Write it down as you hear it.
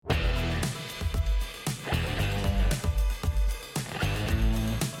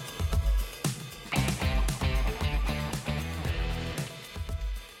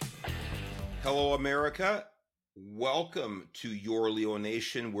Hello, America. Welcome to Your Leo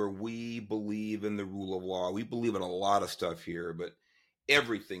Nation, where we believe in the rule of law. We believe in a lot of stuff here, but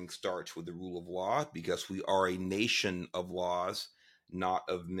everything starts with the rule of law because we are a nation of laws, not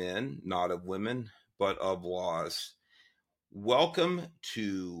of men, not of women, but of laws. Welcome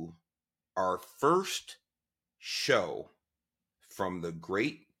to our first show from the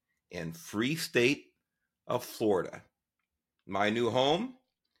great and free state of Florida. My new home,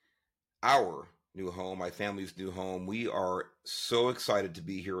 our new home, my family's new home. We are so excited to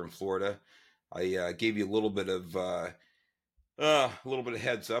be here in Florida. I gave you a little bit of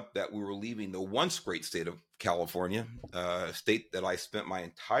heads up that we were leaving the once great state of California, a state that I spent my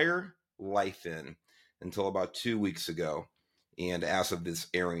entire life in until about 2 weeks ago, and as of this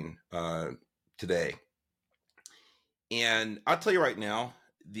airing today. And I'll tell you right now,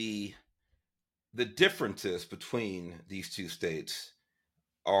 the differences between these two states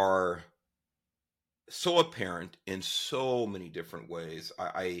are so apparent in so many different ways.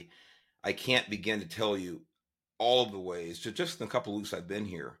 I can't begin to tell you all of the ways. Just in a couple of weeks I've been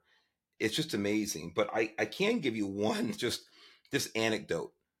here, it's just amazing. But I can give you one just this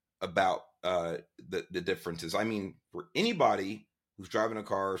anecdote about the differences. I mean, for anybody who's driving a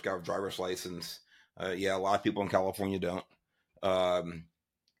car, has got a driver's license, yeah, a lot of people in California don't. Um,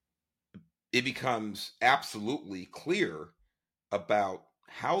 it becomes absolutely clear about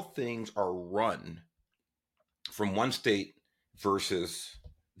how things are run from one state versus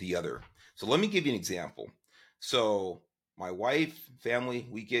the other. So let me give you an example. So my wife, family,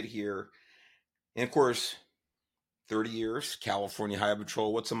 we get here, and of course, 30 years, California Highway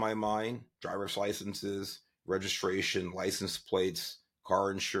Patrol. What's in my mind? Driver's licenses, registration, license plates,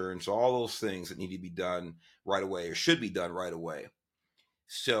 car insurance, all those things that need to be done right away or should be done right away.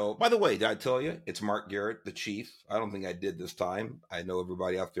 So, by the way, did I tell you it's Mark Garrett, the chief? I don't think I did this time. I know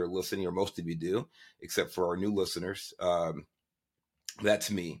everybody out there listening, or most of you do, except for our new listeners.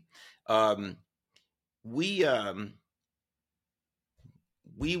 That's me. Um, we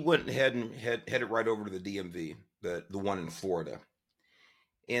we went ahead and headed right over to the DMV, the one in Florida,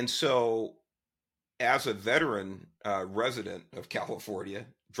 and so as a veteran resident of California,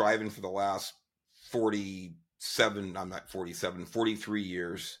 driving for the last 47, I'm not 47, 43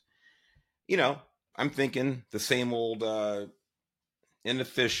 years, you know, I'm thinking the same old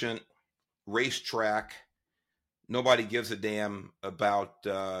inefficient racetrack. Nobody gives a damn about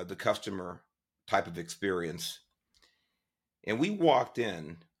the customer type of experience. And we walked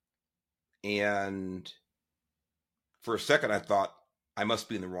in, and for a second, I thought I must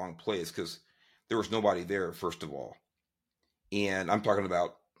be in the wrong place because there was nobody there, first of all. And I'm talking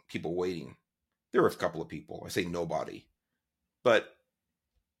about people waiting. There were a couple of people. I say nobody. But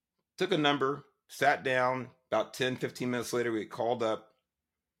took a number, sat down. About 10, 15 minutes later, we get called up,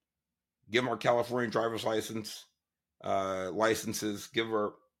 give them our California driver's licenses, give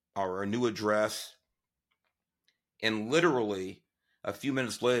our new address. And literally a few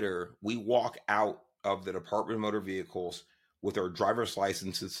minutes later, we walk out of the Department of Motor Vehicles with our driver's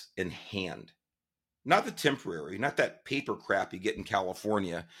licenses in hand. Not the temporary, not that paper crap you get in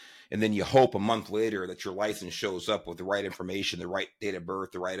California. And then you hope a month later that your license shows up with the right information, the right date of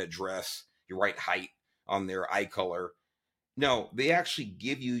birth, the right address, your right height on their eye color. No, they actually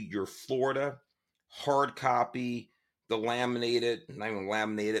give you your Florida hard copy, the laminated, not even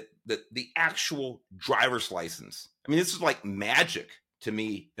laminated, the actual driver's license. I mean, this is like magic to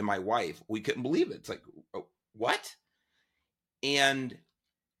me and my wife. We couldn't believe it. It's like, oh, what? And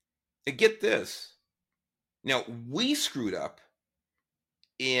get this. Now, we screwed up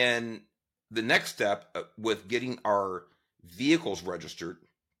in the next step with getting our vehicles registered.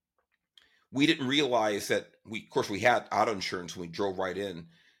 We didn't realize that of course, we had auto insurance when we drove right in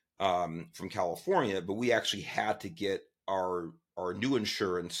from California, but we actually had to get our new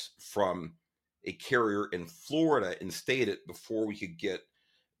insurance from a carrier in Florida and state it before we could get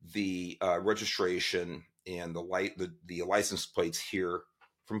the registration and the license plates here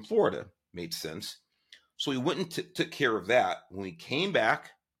from Florida. Made sense. So we went and took care of that. When we came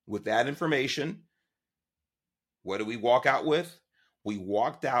back with that information, what did we walk out with? We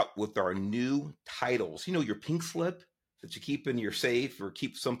walked out with our new titles. You know, your pink slip that you keep in your safe or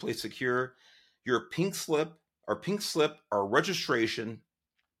keep someplace secure. Your pink slip, our registration,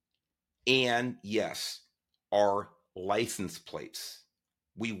 and yes, our license plates.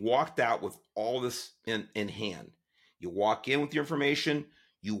 We walked out with all this in hand. You walk in with your information,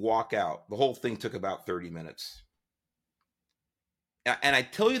 you walk out. The whole thing took about 30 minutes. And I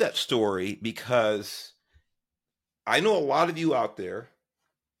tell you that story because I know a lot of you out there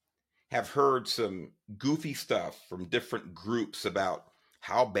have heard some goofy stuff from different groups about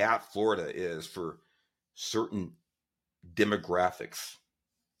how bad Florida is for certain demographics,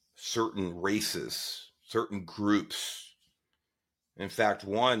 certain races, certain groups. In fact,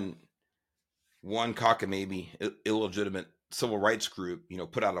 one cockamamie illegitimate civil rights group,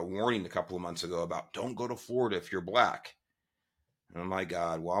 put out a warning a couple of months ago about don't go to Florida if you're black. Oh my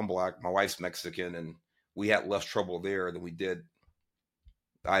God! Well, I'm black. My wife's Mexican, and we had less trouble there than we did.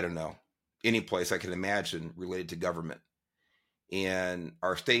 I don't know, any place I can imagine related to government. And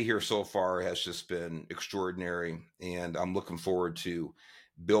our stay here so far has just been extraordinary, and I'm looking forward to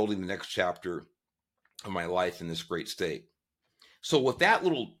building the next chapter of my life in this great state. So with that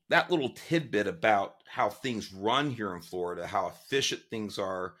little tidbit about how things run here in Florida, how efficient things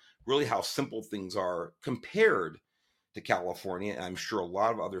are, really how simple things are compared to California, and I'm sure a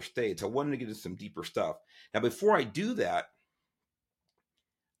lot of other states, I wanted to get into some deeper stuff. Now, before I do that,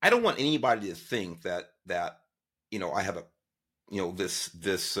 I don't want anybody to think that I have a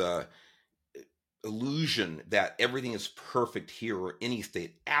this illusion that everything is perfect here or any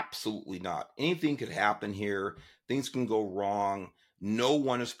state. Absolutely not. Anything could happen here. Things can go wrong. No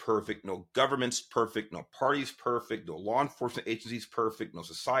one is perfect. No government's perfect. No party's perfect. No law enforcement agency's perfect. No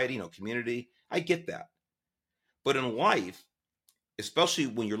society, no community. I get that. But in life, especially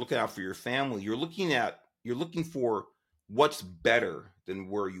when you're looking out for your family, you're looking for what's better than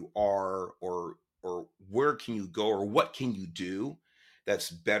where you are, or where can you go, or what can you do that's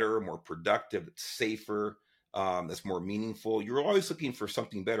better, more productive, that's safer, that's more meaningful. You're always looking for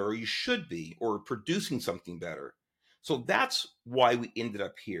something better, or you should be, or producing something better. So that's why we ended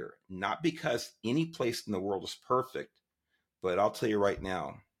up here, not because any place in the world is perfect, but I'll tell you right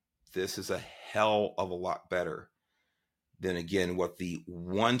now, this is a hell of a lot better than, again, what the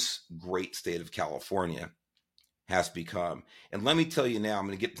once great state of California has become. And let me tell you now, I'm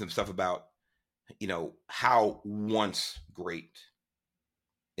going to get some stuff about, how once great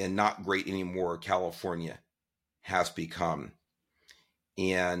and not great anymore California has become.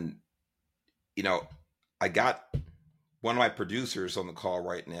 And, I got one of my producers on the call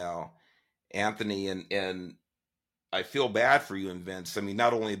right now, Anthony, and I feel bad for you and Vince. I mean,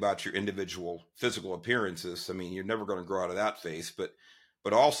 not only about your individual physical appearances. I mean, you're never going to grow out of that face, but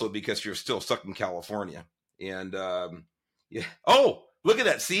also because you're still stuck in California. And yeah. Oh, look at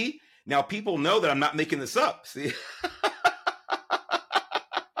that. See, now people know that I'm not making this up. See,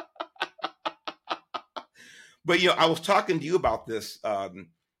 but I was talking to you about this.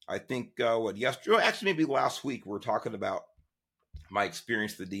 I think yesterday, actually maybe last week, we were talking about my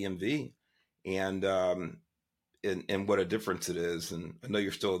experience at the DMV, and and what a difference it is. And I know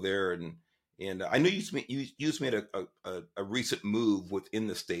you're still there, and I know you made a recent move within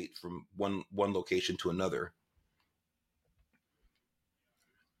the state from one location to another.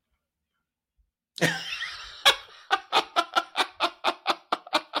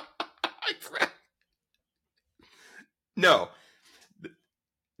 No,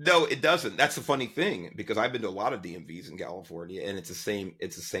 no, it doesn't. That's the funny thing, because I've been to a lot of DMVs in California, and it's the same.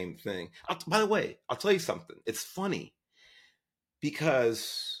 It's the same thing. By the way, I'll tell you something. It's funny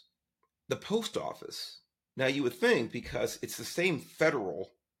because the post office. Now you would think, because it's the same federal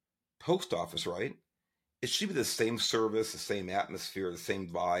post office, right? It should be the same service, the same atmosphere, the same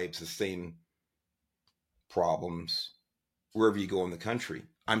vibes, the same problems wherever you go in the country.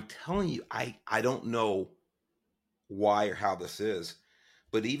 I'm telling you, I don't know why or how this is,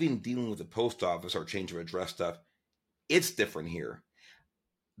 but even dealing with the post office or change of address stuff, it's different here.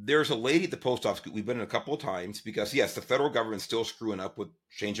 There's a lady at the post office we've been in a couple of times, because yes, the federal government's still screwing up with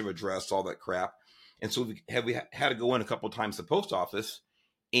change of address, all that crap, and so we had to go in a couple of times to the post office,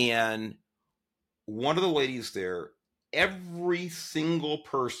 and one of the ladies there, every single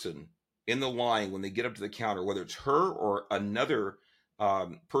person in the line when they get up to the counter, whether it's her or another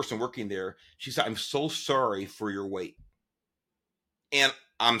person working there, she said, "I'm so sorry for your wait." And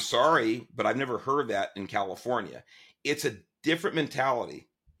I'm sorry, but I've never heard that in California. It's a different mentality.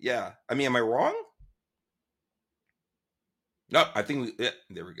 Yeah. I mean, am I wrong? No, I think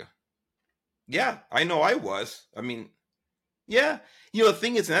there we go. Yeah, I know I was. I mean, yeah. The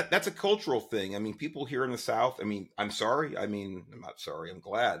thing is, that's a cultural thing. I mean, people here in the South, I mean, I'm sorry. I mean, I'm not sorry. I'm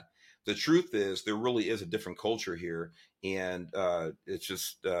glad. The truth is, there really is a different culture here. And it's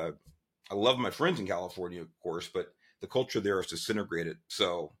just, I love my friends in California, of course, but the culture there is disintegrated.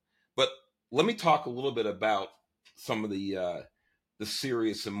 So, but let me talk a little bit about some of the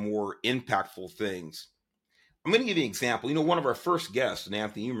serious and more impactful things. I'm going to give you an example. One of our first guests, and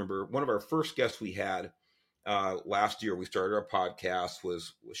Anthony, you remember, one of our first guests we had last year, we started our podcast,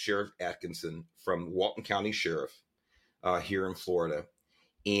 was Sheriff Atkinson from Walton County Sheriff here in Florida.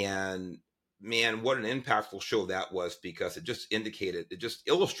 And man, what an impactful show that was, because it just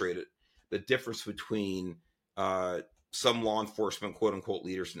illustrated the difference between some law enforcement, quote unquote,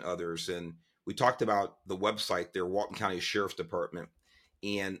 leaders and others. And we talked about the website there, Walton County Sheriff's Department,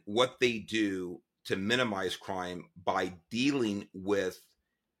 and what they do to minimize crime by dealing with,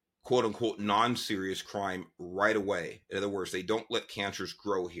 quote unquote, non-serious crime right away. In other words, they don't let cancers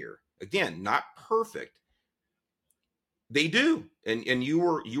grow here. Again, not perfect. They do. And you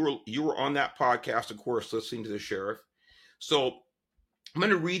were on that podcast, of course, listening to the sheriff. So I'm going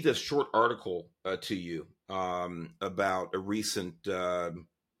to read this short article to you about a recent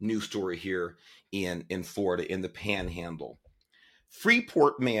news story here in Florida, in the Panhandle.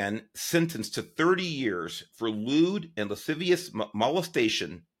 Freeport man sentenced to 30 years for lewd and lascivious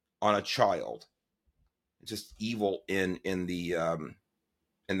molestation on a child. It's just evil in the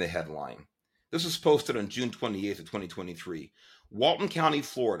headline. This was posted on June 28th of 2023. Walton County,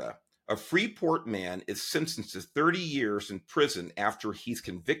 Florida. A Freeport man is sentenced to 30 years in prison after he's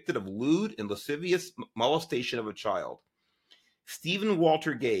convicted of lewd and lascivious molestation of a child. Stephen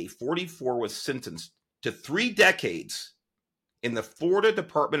Walter Gay, 44, was sentenced to 3 decades in the Florida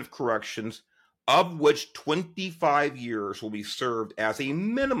Department of Corrections, of which 25 years will be served as a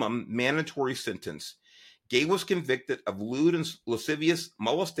minimum mandatory sentence. Gay was convicted of lewd and lascivious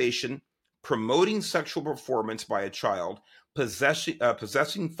molestation, promoting sexual performance by a child,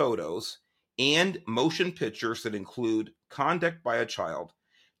 possessing photos and motion pictures that include conduct by a child,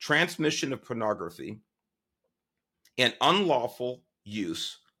 transmission of pornography, and unlawful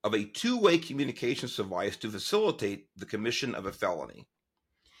use of a two-way communications device to facilitate the commission of a felony.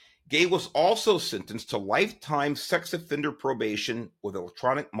 Gay was also sentenced to lifetime sex offender probation with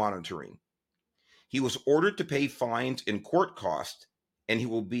electronic monitoring. He was ordered to pay fines and court costs, and he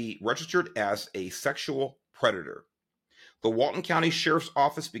will be registered as a sexual predator. The Walton County Sheriff's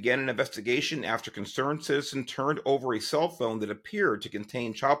Office began an investigation after a concerned citizen turned over a cell phone that appeared to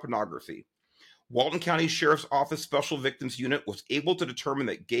contain child pornography. Walton County Sheriff's Office Special Victims Unit was able to determine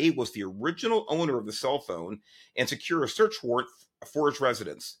that Gay was the original owner of the cell phone and secure a search warrant for his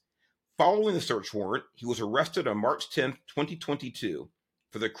residence. Following the search warrant, he was arrested on March 10, 2022,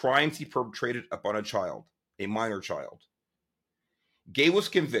 for the crimes he perpetrated upon a child, a minor child. Gay was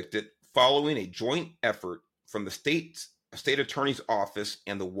convicted following a joint effort from the state attorney's office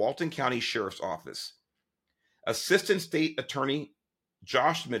and the Walton County Sheriff's Office. Assistant State Attorney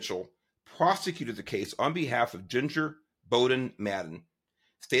Josh Mitchell prosecuted the case on behalf of Ginger Bowden Madden,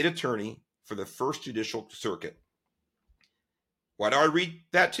 State Attorney for the First Judicial Circuit. Why do I read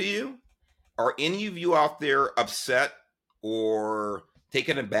that to you? Are any of you out there upset or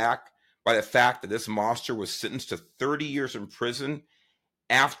taken aback by the fact that this monster was sentenced to 30 years in prison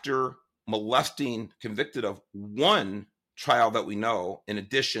after convicted of one child that we know, in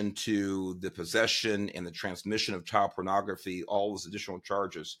addition to the possession and the transmission of child pornography, all those additional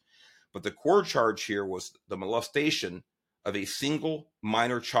charges? But the core charge here was the molestation of a single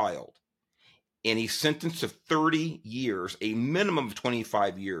minor child. And he's sentenced to 30 years, a minimum of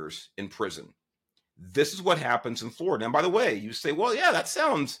 25 years in prison. This is what happens in Florida. And by the way, you say, well, yeah, that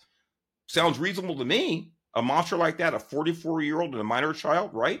sounds reasonable to me. A monster like that, a 44-year-old and a minor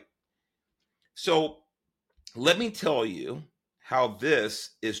child, right? So let me tell you how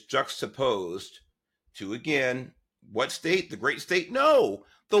this is juxtaposed to, again, what state? The great state? No,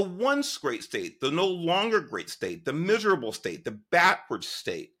 the once great state, the no longer great state, the miserable state, the backward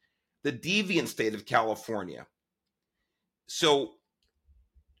state, the deviant state of California. So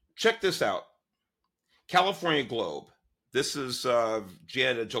check this out. California Globe. This is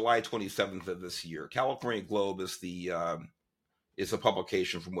July 27th of this year. California Globe is a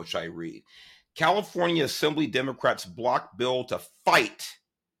publication from which I read. California Assembly Democrats block bill to fight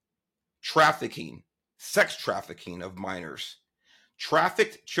sex trafficking of minors.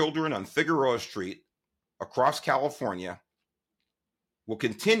 Trafficked children on Figueroa Street across California will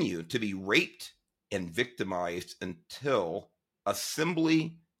continue to be raped and victimized until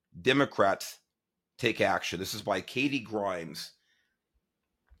Assembly Democrats take action. This is by Katie Grimes.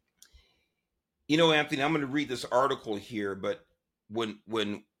 You know, Anthony, I'm going to read this article here, but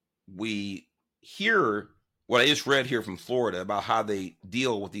when we hear what I just read here from Florida about how they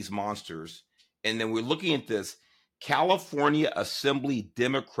deal with these monsters, and then we're looking at this, California Assembly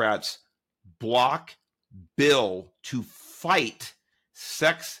Democrats block bill to fight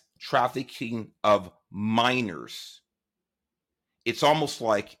sex trafficking of minors. It's almost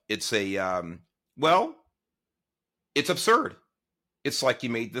like it's it's absurd. It's like you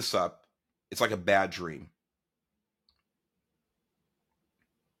made this up. It's like a bad dream.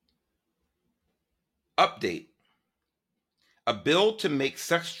 Update. A bill to make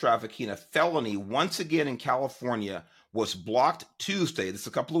sex trafficking a felony once again in California was blocked Tuesday, this is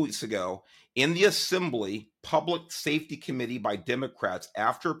a couple of weeks ago, in the Assembly Public Safety Committee by Democrats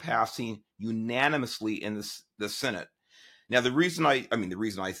after passing unanimously in the Senate. Now,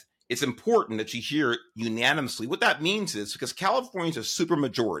 it's important that you hear unanimously. What that means is because California is a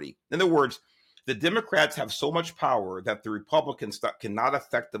supermajority. In other words, the Democrats have so much power that the Republicans cannot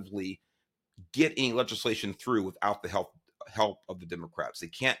effectively get any legislation through without the help of the Democrats. They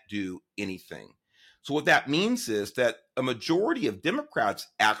can't do anything. So what that means is that a majority of Democrats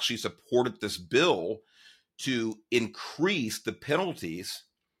actually supported this bill to increase the penalties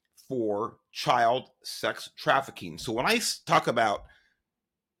for child sex trafficking. So when I talk about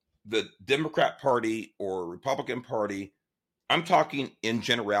the Democrat Party or Republican Party, I'm talking in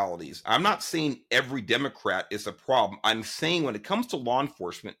generalities. I'm not saying every Democrat is a problem. I'm saying when it comes to law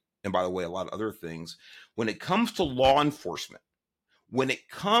enforcement, and by the way, a lot of other things, when it comes to law enforcement, when it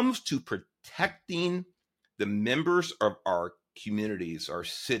comes to protecting the members of our communities, our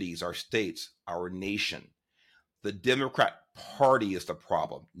cities, our states, our nation, the Democrat Party is the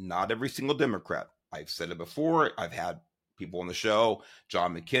problem. Not every single Democrat. I've said it before. I've had people on the show,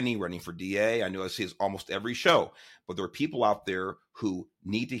 John McKinney running for DA. I know I see his almost every show, but there are people out there who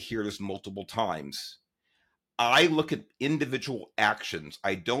need to hear this multiple times. I look at individual actions.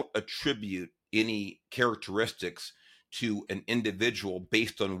 I don't attribute any characteristics to an individual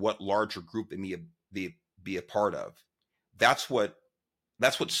based on what larger group they may be a part of. That's what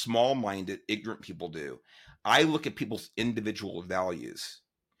small-minded, ignorant people do. I look at people's individual values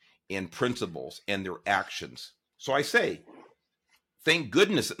and principles and their actions. So I say, thank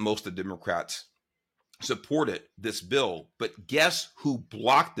goodness that most of the Democrats supported this bill. But guess who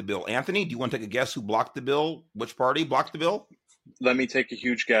blocked the bill? Anthony, do you want to take a guess who blocked the bill? Which party blocked the bill? Let me take a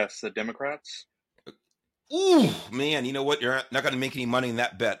huge guess. The Democrats? Ooh, man, you know what? You're not going to make any money in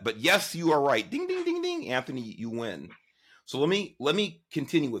that bet. But yes, you are right. Ding, ding, ding, ding. Anthony, you win. So let me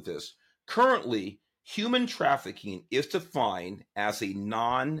continue with this. Currently, human trafficking is defined as a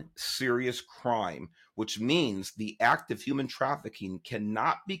non-serious crime, which means the act of human trafficking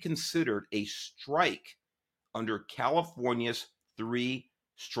cannot be considered a strike under California's 3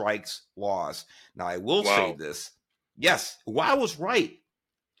 strikes laws. Now, I will say this. Yes, well, I was right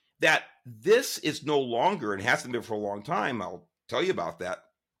that this is no longer, and hasn't been for a long time, I'll tell you about that.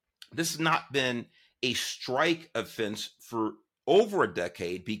 This has not been a strike offense for over a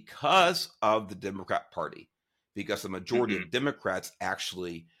decade because of the Democrat Party, because the majority of Democrats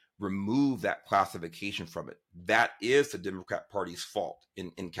actually remove that classification from it. That is the Democrat Party's fault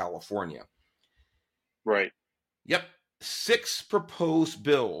in California. Right. Yep. 6 proposed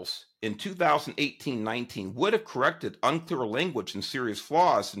bills in 2018-19 would have corrected unclear language and serious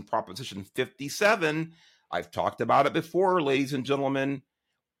flaws in Proposition 57. I've talked about it before, ladies and gentlemen.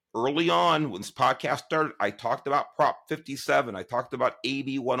 Early on, when this podcast started, I talked about Prop 57. I talked about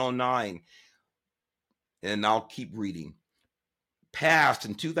AB 109. And I'll keep reading. Passed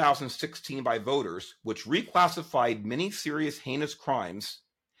in 2016 by voters, which reclassified many serious heinous crimes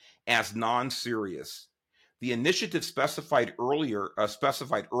as non-serious. The initiative specified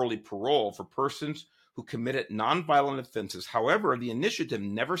early parole for persons who committed nonviolent offenses. However, the initiative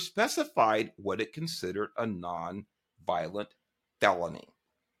never specified what it considered a nonviolent felony.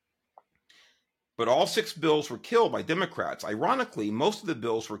 But all 6 bills were killed by Democrats. Ironically, most of the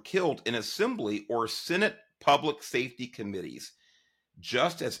bills were killed in Assembly or Senate Public Safety Committees,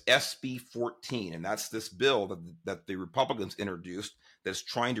 just as SB 14, and that's this bill that the Republicans introduced that's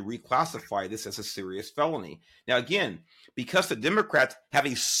trying to reclassify this as a serious felony. Now, again, because the Democrats have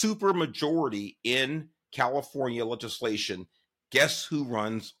a super majority in California legislation, guess who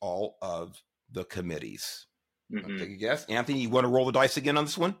runs all of the committees? Take a guess. Anthony, you want to roll the dice again on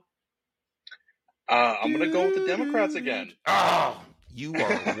this one? I'm going to go with the Democrats again. Oh, you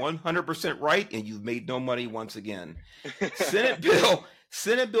are 100% right, and you've made no money once again. Senate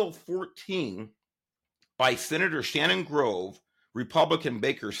Bill 14 by Senator Shannon Grove, Republican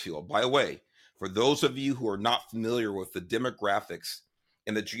Bakersfield. By the way, for those of you who are not familiar with the demographics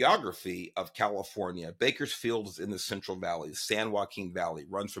and the geography of California, Bakersfield is in the Central Valley, the San Joaquin Valley,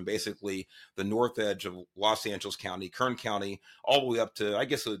 runs from basically the north edge of Los Angeles County, Kern County, all the way up to, I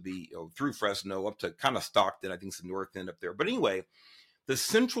guess it would be through Fresno, up to kind of Stockton, I think it's the north end up there. But anyway, the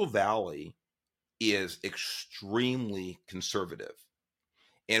Central Valley is extremely conservative.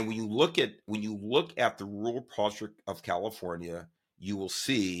 And when you look at the rural parts of California, you will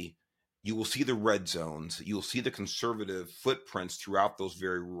see you will see the red zones. You'll see the conservative footprints throughout those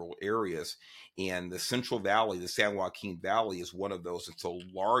very rural areas. And the Central Valley, the San Joaquin Valley, is one of those. It's the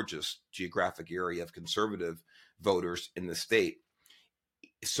largest geographic area of conservative voters in the state.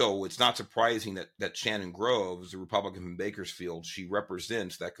 So it's not surprising that Shannon Groves, the Republican from Bakersfield, she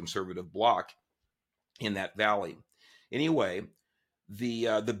represents that conservative bloc in that valley. Anyway,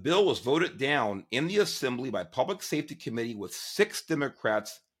 the bill was voted down in the Assembly by Public Safety Committee with 6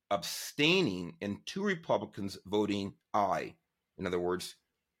 Democrats abstaining and 2 Republicans voting aye. In other words,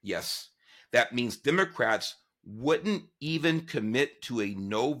 yes. That means Democrats wouldn't even commit to a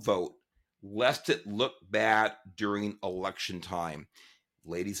no vote lest it look bad during election time.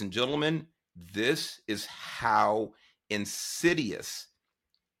 Ladies and gentlemen, this is how insidious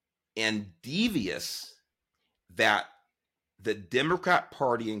and devious that the Democrat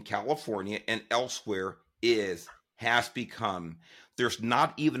Party in California and elsewhere has become. There's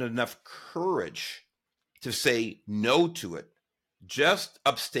not even enough courage to say no to it. Just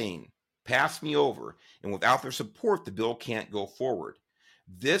abstain, pass me over, and without their support, the bill can't go forward.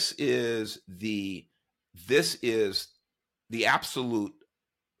 This is the absolute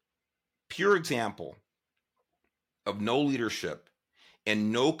pure example of no leadership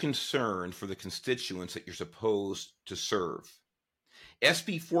and no concern for the constituents that you're supposed to serve.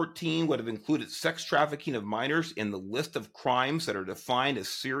 SB 14 would have included sex trafficking of minors in the list of crimes that are defined as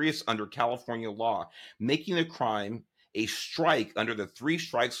serious under California law, making the crime a strike under the 3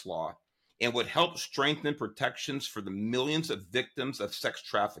 strikes law, and would help strengthen protections for the millions of victims of sex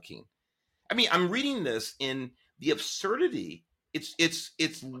trafficking. I mean, I'm reading this in the absurdity.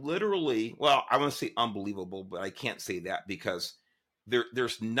 It's literally, well, I want to say unbelievable, but I can't say that because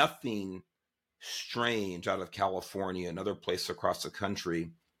there's nothing strange out of California and other places across the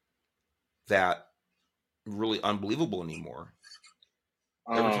country that really unbelievable anymore.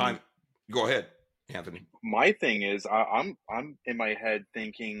 Every time, go ahead, Anthony. My thing is, I'm in my head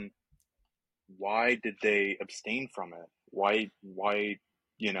thinking, why did they abstain from it? Why,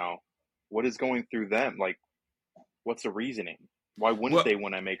 what is going through them? Like, what's the reasoning? Why wouldn't Well, they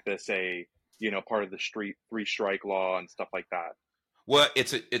want to make this a, part of the 3 strike law and stuff like that? well,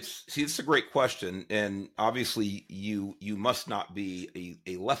 it's see, it's a great question, and obviously you must not be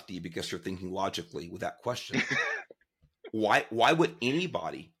a lefty because you're thinking logically with that question. Why would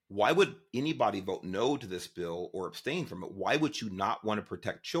anybody vote no to this bill or abstain from it? Why would you not want to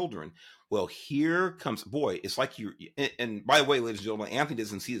protect children? Well, here comes, boy, it's like you, and by the way, ladies and gentlemen, Anthony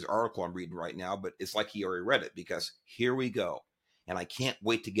doesn't see this article I'm reading right now, but it's like he already read it because here we go. And I can't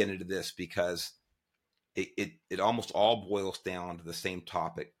wait to get into this because it almost all boils down to the same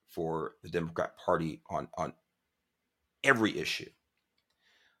topic for the Democrat Party on every issue.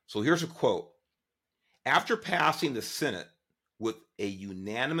 So here's a quote. After passing the Senate with a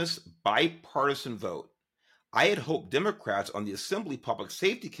unanimous bipartisan vote, I had hoped Democrats on the Assembly Public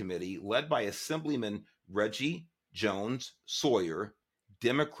Safety Committee, led by Assemblyman Reggie Jones Sawyer,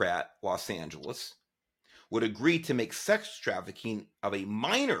 Democrat, Los Angeles, would agree to make sex trafficking of a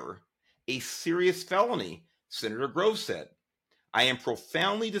minor a serious felony, Senator Grove said. I am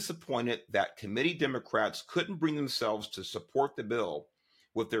profoundly disappointed that committee Democrats couldn't bring themselves to support the bill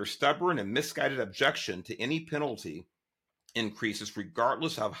with their stubborn and misguided objection to any penalty increases,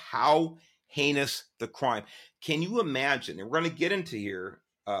 regardless of how heinous the crime. Can you imagine? And we're going to get into here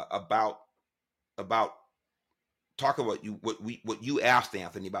about talk about what you asked,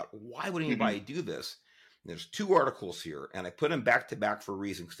 Anthony, about why would anybody do this? And there's 2 articles here, and I put them back to back for a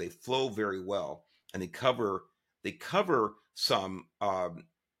reason because they flow very well, and they cover some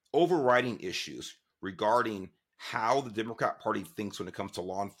overriding issues regarding how the Democrat Party thinks when it comes to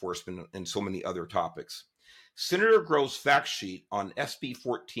law enforcement and so many other topics. Senator Grove's fact sheet on SB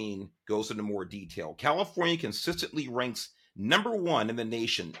 14 goes into more detail. California consistently ranks number 1 in the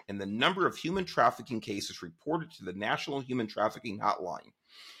nation in the number of human trafficking cases reported to the National Human Trafficking Hotline.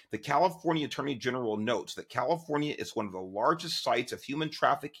 The California Attorney General notes that California is one of the largest sites of human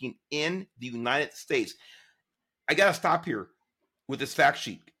trafficking in the United States. I got to stop here with this fact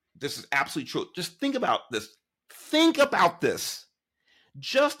sheet. This is absolutely true. Just think about this. Think about this.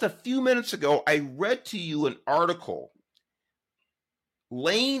 Just a few minutes ago, I read to you an article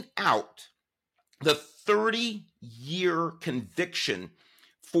laying out the 30-year conviction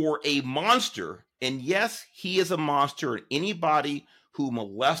for a monster. And yes, he is a monster. And anybody who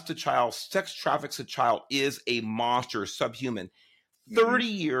molests a child, sex traffics a child, is a monster, subhuman. 30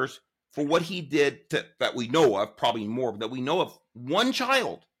 years for what he did that we know of, probably more, but that we know of, 1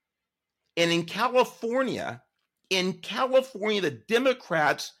 child. And in California, the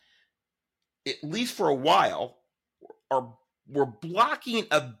Democrats, at least for a while, are we're blocking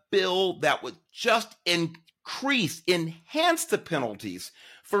a bill that would just enhance the penalties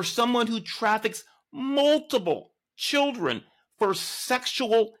for someone who traffics multiple children for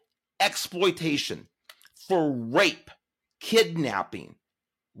sexual exploitation, for rape, kidnapping,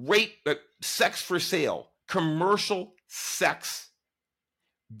 sex for sale, commercial sex.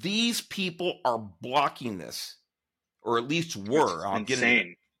 These people are blocking this, or at least were. It's I'll get into that.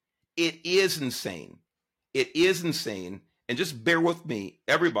 insane. It is insane. It is insane. And just bear with me,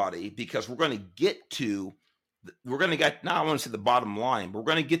 everybody, because we're going to get to, now I want to say the bottom line, but we're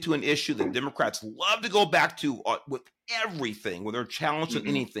going to get to an issue that Democrats love to go back to with everything, when they're challenged on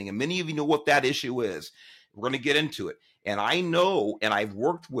anything. And many of you know what that issue is. We're going to get into it. And I know, and I've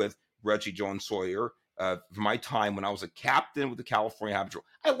worked with Reggie Jones Sawyer for my time when I was a captain with the California Highway Patrol.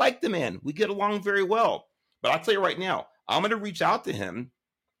 I like the man. We get along very well. But I'll tell you right now, I'm going to reach out to him,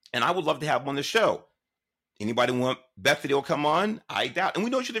 and I would love to have him on the show. Anybody want Beth that he'll come on? I doubt. And we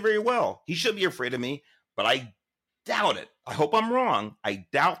know each other very well. He should be afraid of me, but I doubt it. I hope I'm wrong. I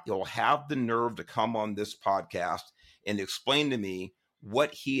doubt he'll have the nerve to come on this podcast and explain to me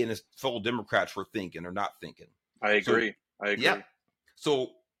what he and his fellow Democrats were thinking or not thinking. I agree. Yeah.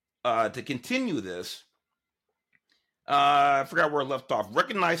 So to continue this, I forgot where I left off.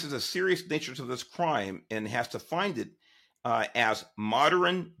 Recognizes the serious nature of this crime and has defined it as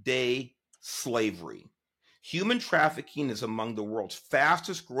modern day slavery. Human trafficking is among the world's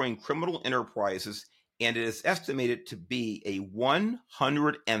fastest growing criminal enterprises, and it is estimated to be a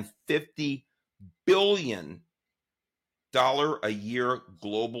 $150 billion a year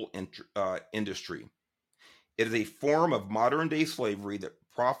global industry. It is a form of modern day slavery that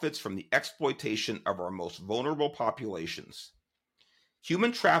profits from the exploitation of our most vulnerable populations.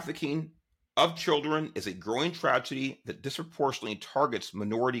 Human trafficking of children is a growing tragedy that disproportionately targets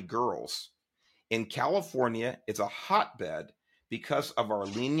minority girls. In California, it's a hotbed because of our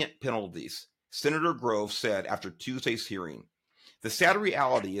lenient penalties, Senator Grove said after Tuesday's hearing. The sad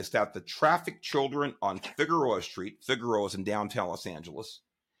reality is that the trafficked children on Figueroa Street, Figueroa is in downtown Los Angeles,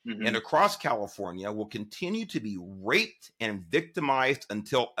 and across California will continue to be raped and victimized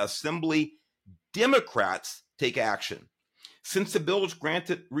until Assembly Democrats take action. Since the bill was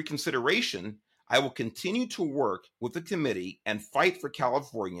granted reconsideration, I will continue to work with the committee and fight for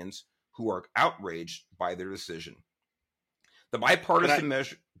Californians who are outraged by their decision. The bipartisan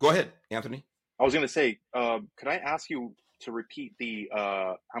measure. Go ahead, Anthony. I was going to say, could I ask you to repeat the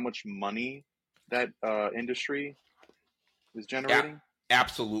how much money that industry is generating?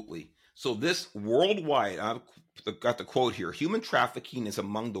 Absolutely. So this worldwide, I've got the quote here, human trafficking is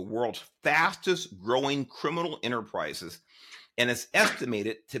among the world's fastest growing criminal enterprises and is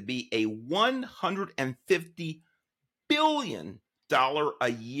estimated to be a $150 billion a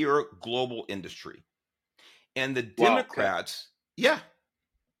year global industry. And the Democrats, Can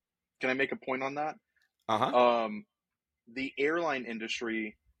I make a point on that? The airline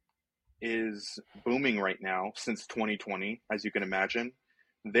industry is booming right now since 2020, as you can imagine.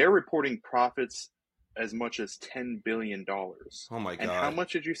 They're reporting profits as much as $10 billion. Oh my God. And how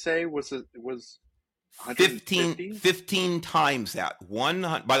much did you say was 15 times that.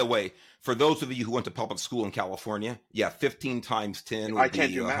 By the way, for those of you who went to public school in California, 15 times 10 would I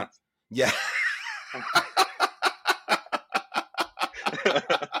can't do math. Yeah.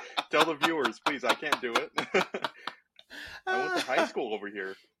 Tell the viewers, please, I can't do it. I went to high school over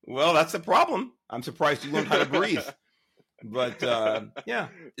here. Well, that's the problem. I'm surprised you learned how to breathe. But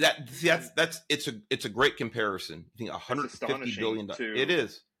it's a great comparison. I think $150 billion. It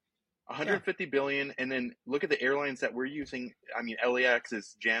is. 150 billion, and then look at the airlines that we're using. I mean, LAX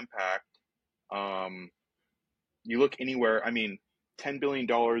is jam packed. You look anywhere. I mean, $10 billion,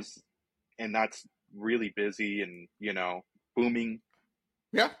 and that's really busy and booming.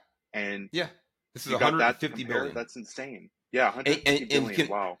 Yeah. And this is 150 billion. That's insane. Yeah, 150 billion.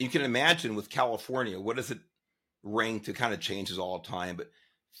 Wow. You can imagine with California, what does it rank to? Kind of changes all the time, but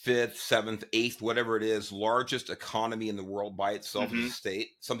 5th, 7th, 8th, whatever it is, largest economy in the world by itself as a state,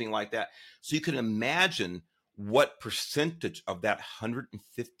 something like that. So you can imagine what percentage of that $150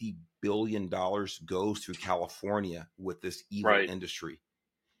 billion goes through California with this evil industry.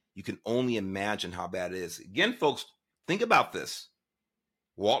 You can only imagine how bad it is. Again, folks, think about this.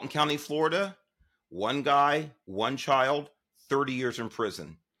 Walton County, Florida, one guy, one child, 30 years in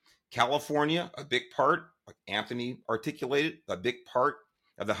prison. California, a big part, like Anthony articulated, a big part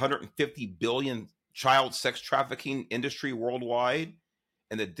of the 150 billion child sex trafficking industry worldwide.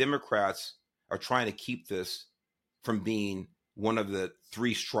 And the Democrats are trying to keep this from being one of the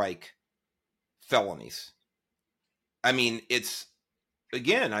 3-strike felonies. I mean,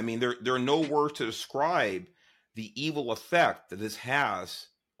 there are no words to describe the evil effect that this has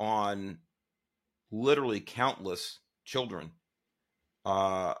on literally countless children,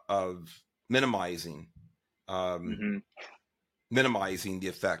 of um, Mm-hmm. minimizing the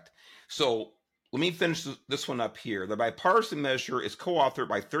effect. So let me finish this one up here. The bipartisan measure is co-authored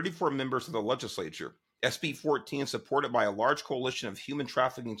by 34 members of the legislature. SB 14 supported by a large coalition of human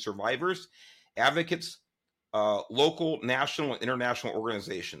trafficking survivors, advocates, local, national, and international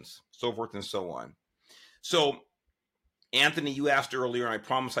organizations, so forth and so on. So, Anthony, you asked earlier, and I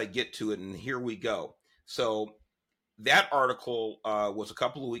promised I'd get to it, and here we go. So, that article was a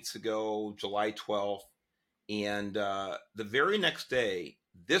couple of weeks ago, July 12th, and the very next day,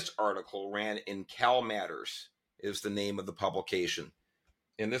 this article ran in Cal Matters, is the name of the publication.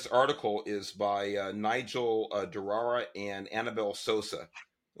 And this article is by Nigel Durara and Annabelle Sosa.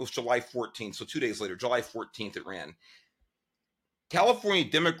 It was July 14th, so 2 days later, July 14th, it ran. California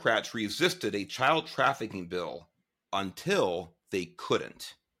Democrats resisted a child trafficking bill until they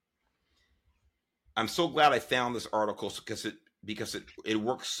couldn't. I'm so glad I found this article because it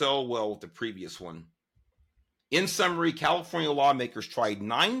works so well with the previous one. In summary, California lawmakers tried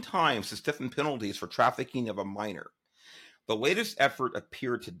 9 times to stiffen penalties for trafficking of a minor. The latest effort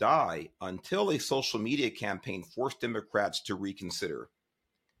appeared to die until a social media campaign forced Democrats to reconsider.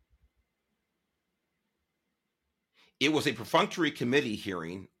 It was a perfunctory committee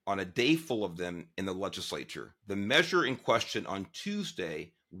hearing on a day full of them in the legislature. The measure in question on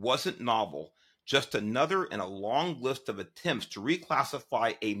Tuesday wasn't novel, just another in a long list of attempts to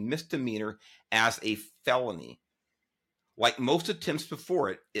reclassify a misdemeanor as a felony. Like most attempts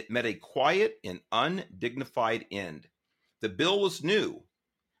before it, it met a quiet and undignified end. The bill was new,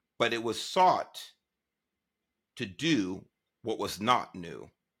 but it was sought to do what was not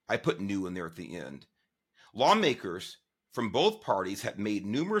new. I put new in there at the end. Lawmakers from both parties have made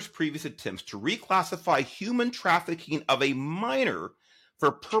numerous previous attempts to reclassify human trafficking of a minor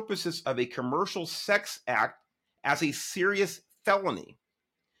for purposes of a commercial sex act as a serious felony,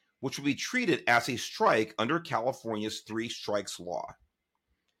 which will be treated as a strike under California's 3 strikes law.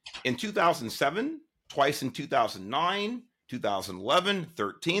 In 2007, twice in 2009, 2011,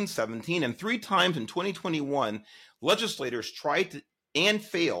 13, 17, and 3 times in 2021, legislators tried to and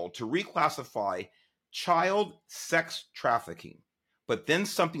failed to reclassify child sex trafficking. But then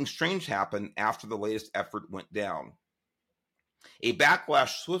something strange happened after the latest effort went down. A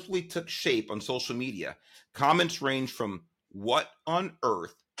backlash swiftly took shape on social media. Comments ranged from "What on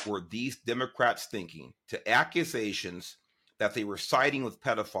earth were these Democrats thinking?" to accusations that they were siding with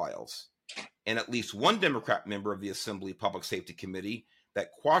pedophiles. And at least one Democrat member of the Assembly Public Safety Committee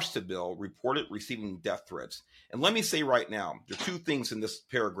that quashed the bill reported receiving death threats. And let me say right now, there are 2 things in this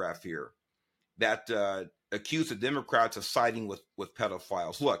paragraph here that accuse the Democrats of siding with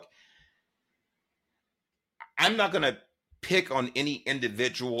pedophiles. Look, I'm not going to pick on any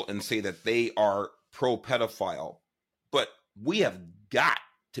individual and say that they are pro pedophile, but we have got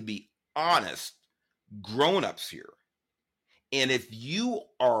to be honest grown-ups here. And if you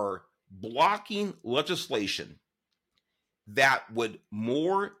are blocking legislation that would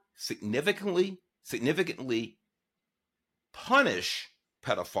more significantly punish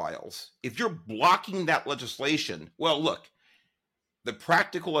pedophiles, if you're blocking that legislation, well, look, the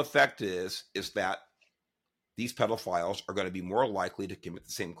practical effect is that these pedophiles are going to be more likely to commit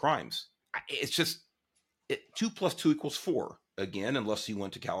the same crimes. It's just 2 + 2 = 4. Again, unless you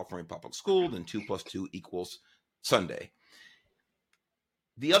went to California public school, then 2 + 2 = Sunday.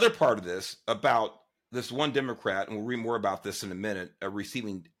 The other part of this about this one Democrat, and we'll read more about this in a minute,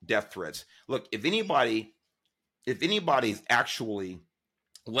 receiving death threats. Look, if anybody's actually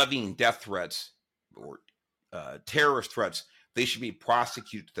levying death threats or terrorist threats, they should be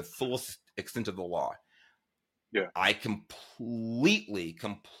prosecuted to the fullest extent of the law. Yeah. I completely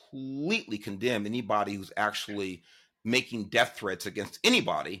condemn anybody who's actually making death threats against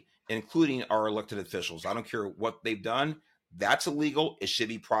anybody, including our elected officials. I don't care what they've done. That's illegal. It should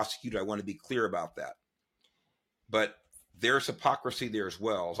be prosecuted. I want to be clear about that. But there's hypocrisy there as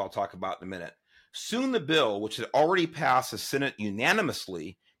well, as I'll talk about in a minute. Soon the bill, which had already passed the Senate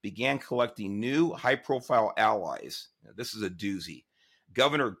unanimously, began collecting new high-profile allies. Now, this is a doozy.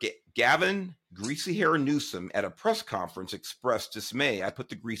 Governor Gavin Greasy Hair Newsom at a press conference expressed dismay. I put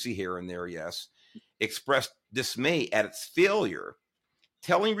the greasy hair in there, yes. Expressed dismay at its failure,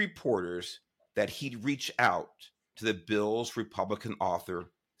 telling reporters that he'd reach out to the bill's Republican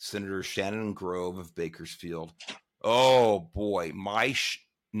author, Senator Shannon Grove of Bakersfield. Oh boy, my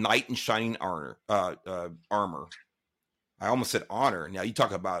knight in shining armor. I almost said honor. Now you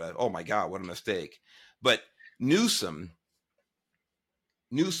talk about it. Oh my God, what a mistake. But Newsom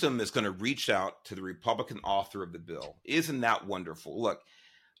Newsom is going to reach out to the Republican author of the bill. Isn't that wonderful? Look,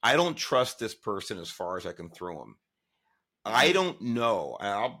 I don't trust this person as far as I can throw him. I Mm-hmm. don't know. And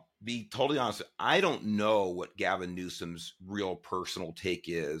I'll be totally honest. I don't know what Gavin Newsom's real personal take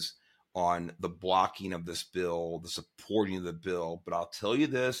is on the blocking of this bill, the supporting of the bill. But I'll tell you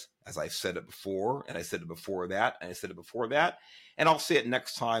this, as I said it before, and I said it before that, and I said it before that, and I'll say it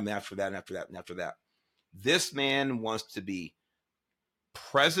next time, after that, and after that, and after that. This man wants to be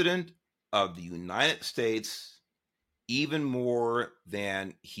president of the United States even more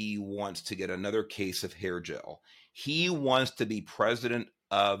than he wants to get another case of hair gel. He wants to be president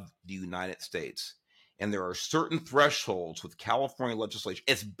of the United States. And there are certain thresholds with California legislation,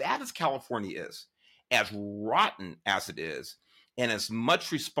 as bad as California is, as rotten as it is, and as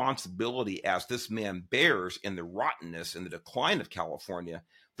much responsibility as this man bears in the rottenness and the decline of California,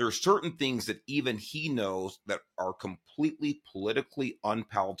 there are certain things that even he knows that are completely politically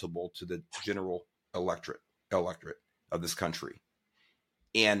unpalatable to the general electorate of this country.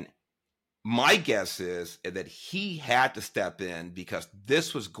 And my guess is that he had to step in because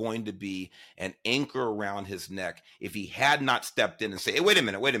this was going to be an anchor around his neck if he had not stepped in and say, hey, wait a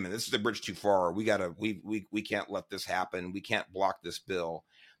minute, this is a bridge too far. We can't let this happen. We can't block this bill.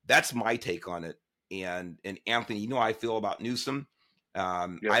 That's my take on it. And Anthony, you know how I feel about Newsom.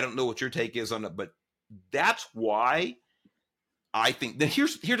 Yep. I don't know what your take is on it, but that's why I think that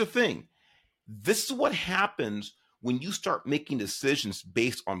here's the thing. This is what happens when you start making decisions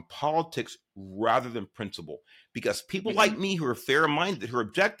based on politics rather than principle. Because people Mm-hmm. like me who are fair-minded, who are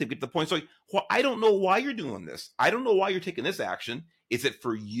objective, get the point. So, well, I don't know why you're doing this. I don't know why you're taking this action. Is it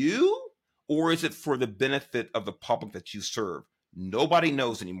for you or is it for the benefit of the public that you serve? Nobody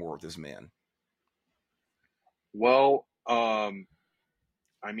knows anymore with this man. Well,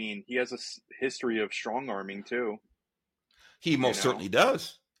 I mean, he has a history of strong arming too. He You most know, certainly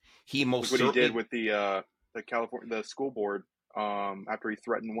does. He look most what he did certainly, with the school board after he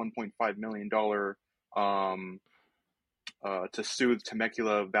threatened $1.5 million um, to sue the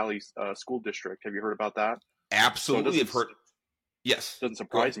Temecula Valley School District. Have you heard about that? So absolutely have heard. Yes. doesn't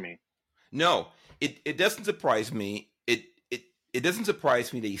Go ahead. surprise me. No, it doesn't surprise me. It doesn't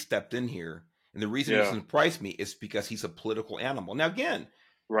surprise me that he stepped in here. And the reason it Yeah, doesn't surprise me is because he's a political animal. Now, again,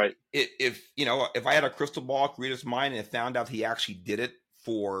 right. if I had a crystal ball, could read his mind, and found out he actually did it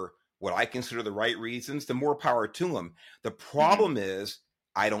for what I consider the right reasons, the more power to him. The Mm-hmm. problem is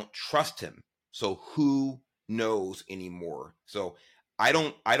I don't trust him. So who knows anymore? So I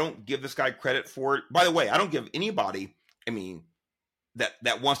don't give this guy credit for it. By the way, I don't give anybody. I mean,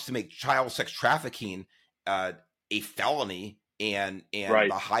 that wants to make child sex trafficking uh, a felony and Right.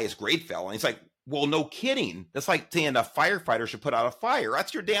 the highest grade felony. It's like, well, no kidding. That's like saying a firefighter should put out a fire.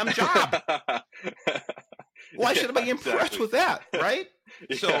 That's your damn job. Why Yeah, should I be impressed exactly. with that, right?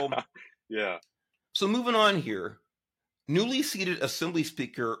 Yeah, So, yeah. so moving on here. Newly seated Assembly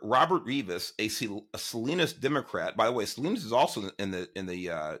Speaker Robert Rivas, a Salinas Democrat. By the way, Salinas is also in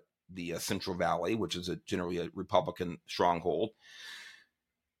the Central Valley, which is generally a Republican stronghold.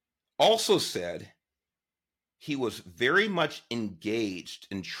 Also said he was very much engaged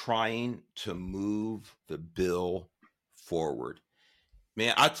in trying to move the bill forward.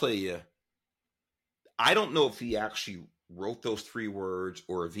 Man, I tell you, I don't know if he actually wrote those three words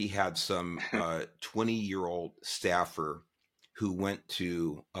or if he had some 20-year-old staffer who went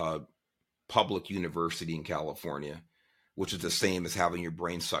to public university in California, which is the same as having your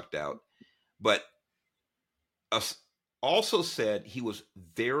brain sucked out. But uh, also said he was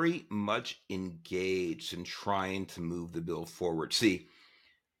very much engaged in trying to move the bill forward. See,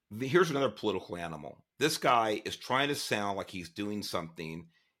 here's another political animal. This guy is trying to sound like he's doing something,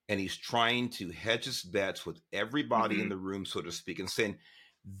 and he's trying to hedge his bets with everybody in Mm-hmm. the room, so to speak, and saying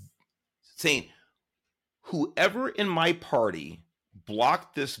whoever in my party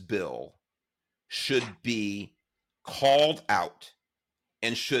blocked this bill should be called out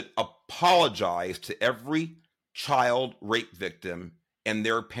and should apologize to every child rape victim and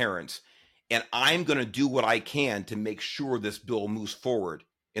their parents. And I'm going to do what I can to make sure this bill moves forward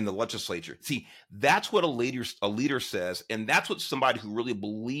in the legislature. See, that's what a leader says, and that's what somebody who really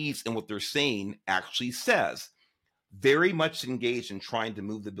believes in what they're saying actually says. Very much engaged in trying to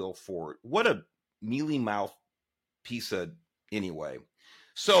move the bill forward. What a mealy mouth piece of anyway.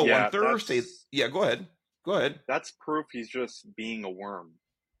 So on Yeah, Thursday, yeah, go ahead. Go ahead. that's proof he's just being a worm,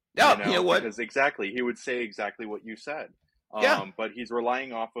 Yeah, you know what? because exactly, he would say exactly what you said. Yeah, But he's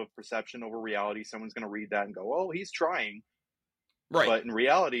relying off of perception over reality. Someone's going to read that and go, "Oh, he's trying," right. but in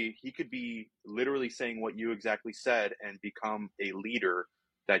reality, he could be literally saying what you exactly said and become a leader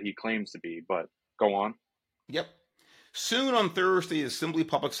that he claims to be. But go on. Yep. Soon on Thursday, the Assembly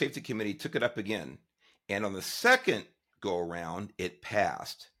Public Safety Committee took it up again, and on the second go around, it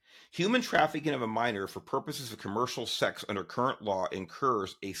passed. Human trafficking of a minor for purposes of commercial sex under current law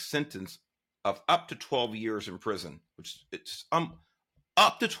incurs a sentence of up to 12 years in prison, which it's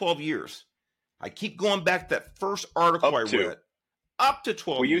up to 12 years. I keep going back to that first article I Up to. read. Up to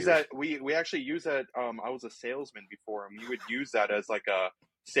 12 We use years. that. We actually use that. I was a salesman before, and we would use that as like a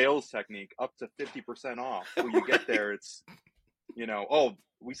sales technique. Up to 50% off. When you get there, it's oh,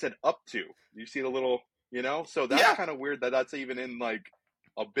 we said up to. You see the little, So that's Yeah, kind of weird that that's even in like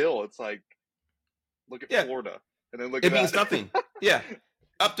a bill. It's like, look at yeah. Florida, and then look It at means that. nothing. Yeah.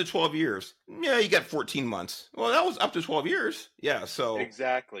 Up to 12 years. Yeah, you got 14 months. Well, that was up to 12 years. Yeah, so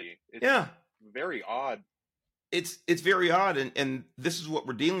Exactly. It's yeah, very odd. it's very odd, and this is what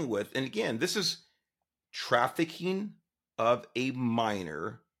we're dealing with. And again, this is trafficking of a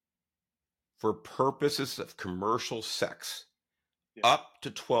minor for purposes of commercial sex. Yeah. Up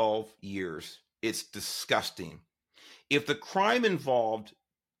to 12 years. It's disgusting. If the crime involved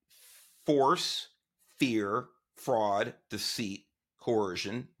force, fear, fraud, deceit,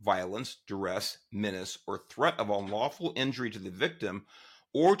 coercion, violence, duress, menace, or threat of unlawful injury to the victim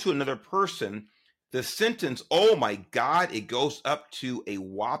or to another person, the sentence, oh my God, it goes up to a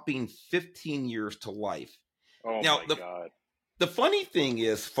whopping 15 years to life. Oh Now, my the, God. the funny thing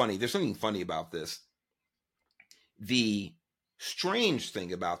is, there's something funny about this. The strange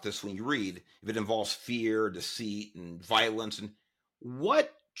thing about this, when you read, if it involves fear, deceit, and violence, and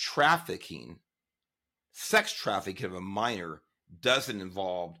what sex trafficking of a minor doesn't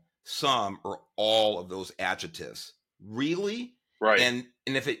involve some or all of those adjectives. Really? Right. And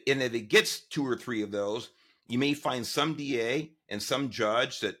if it gets two or three of those, you may find some DA and some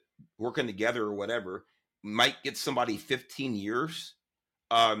judge that working together or whatever might get somebody 15 years.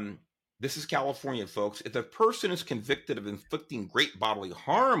 This is California, folks. If the person is convicted of inflicting great bodily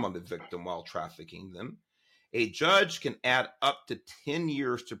harm on the victim while trafficking them, a judge can add up to 10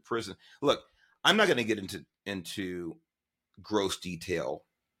 years to prison. Look, I'm not going to get into gross detail,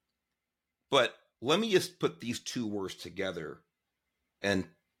 but let me just put these two words together, and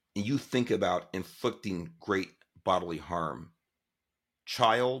you think about inflicting great bodily harm.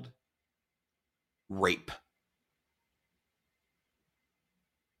 Child rape.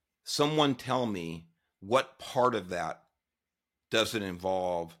 Someone tell me what part of that doesn't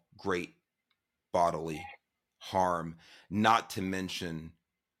involve great bodily harm, not to mention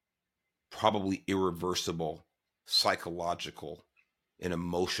probably irreversible psychological and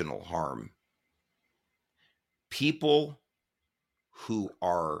emotional harm. People who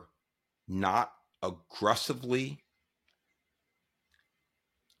are not aggressively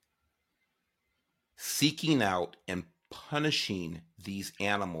seeking out and punishing these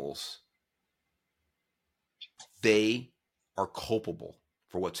animals, they are culpable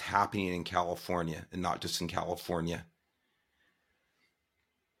for what's happening in California, and not just in California.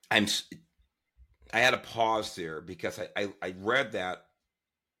 I had a pause there because I read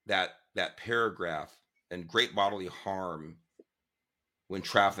that paragraph, and great bodily harm when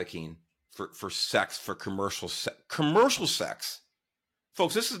trafficking for sex, for commercial sex.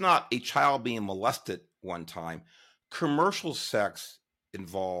 Folks, this is not a child being molested one time. Commercial sex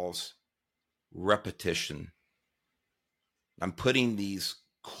involves repetition. I'm putting these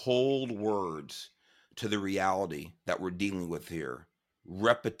cold words to the reality that we're dealing with here.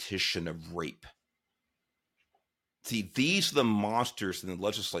 Repetition of rape. See, these are the monsters in the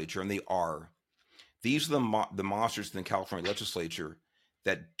legislature, and they are. These are the monsters in the California legislature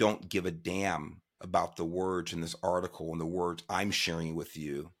that don't give a damn about the words in this article and the words I'm sharing with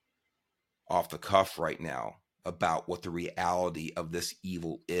you off the cuff right now about what the reality of this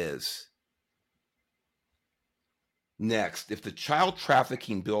evil is. Next, if the child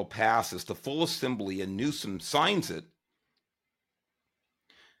trafficking bill passes, the full assembly and Newsom signs it,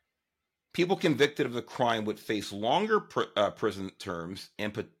 people convicted of the crime would face longer prison terms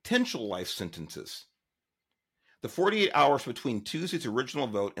and potential life sentences. The 48 hours between Tuesday's original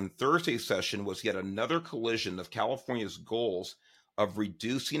vote and Thursday's session was yet another collision of California's goals of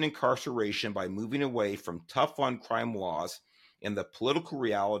reducing incarceration by moving away from tough on crime laws and the political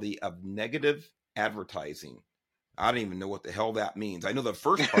reality of negative advertising. I don't even know what the hell that means. I know the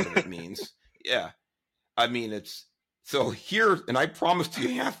first part of it means. Yeah. I mean, it's so here, and I promised you,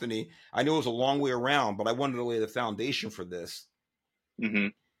 Anthony, I know it was a long way around, but I wanted to lay the foundation for this. Mm-hmm.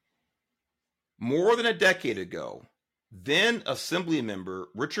 More than a decade ago, then Assembly member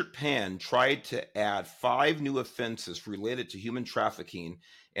Richard Pan tried to add 5 new offenses related to human trafficking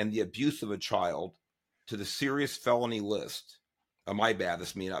and the abuse of a child to the serious felony list. My bad,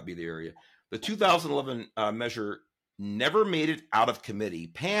 this may not be the area. The 2011 measure never made it out of committee.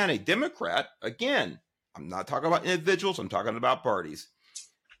 Pan, a Democrat, again, I'm not talking about individuals, I'm talking about parties.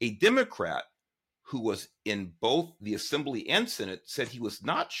 A Democrat who was in both the Assembly and Senate said he was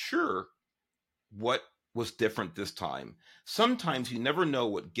not sure what was different this time. Sometimes you never know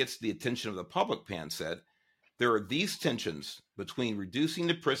what gets the attention of the public, Pan said. There are these tensions between reducing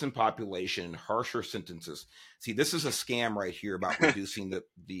the prison population and harsher sentences. See, this is a scam right here about reducing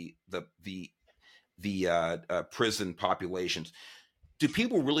the prison populations. Do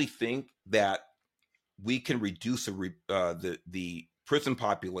people really think that we can reduce the prison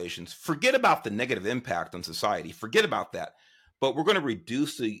populations? Forget about the negative impact on society. Forget about that. But we're going to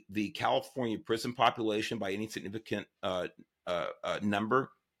reduce the California prison population by any significant number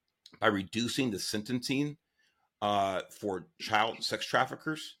by reducing the sentencing for child sex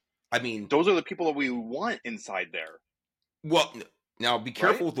traffickers. I mean, Those are the people that we want inside there, well, now be right?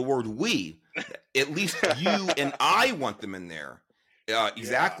 careful with the word "we." At least you and I want them in there. Yeah.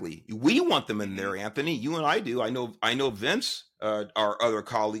 Exactly, we want them in Mm-hmm. there, Anthony. You and I do. I know Vince, our other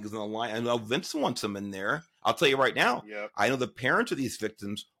colleagues on the line. I know Vince wants them in there. I'll tell you right now. Yep. I know the parents of these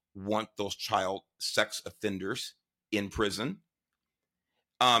victims want those child sex offenders in prison.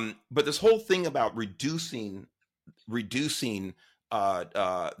 But this whole thing about reducing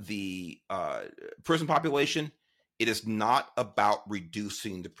the prison population. It is not about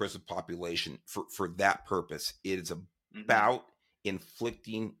reducing the prison population for that purpose. It is Mm-hmm. about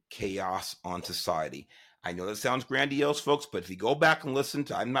inflicting chaos on society. I know that sounds grandiose, folks, but if you go back and listen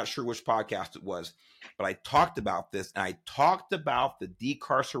to, I'm not sure which podcast it was, but I talked about this, and I talked about the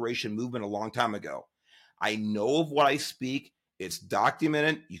decarceration movement a long time ago. I know of what I speak. It's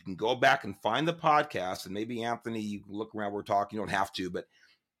documented. You can go back and find the podcast, and maybe Anthony, you can look around. We're talking. You don't have to, but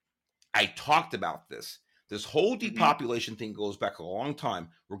I talked about this. This whole Mm-hmm. depopulation thing goes back a long time.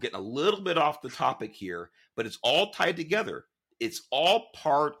 We're getting a little bit off the topic here, but it's all tied together. It's all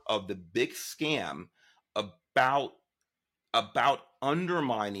part of the big scam about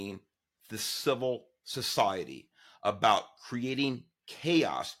undermining the civil society, about creating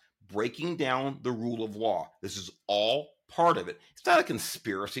chaos, breaking down the rule of law. This is all part of it. It's not a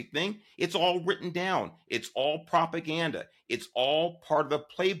conspiracy thing. It's all written down. It's all propaganda. It's all part of a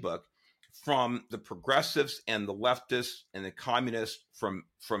playbook from the progressives and the leftists and the communists from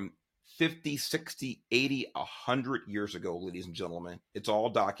 50, 60, 80, 100 years ago, ladies and gentlemen. It's all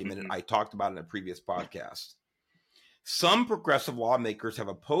documented. Mm-hmm. I talked about it in a previous podcast. Some progressive lawmakers have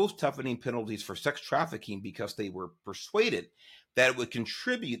opposed toughening penalties for sex trafficking because they were persuaded that it would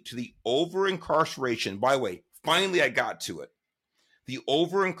contribute to the over incarceration. By the way, finally I got to it. The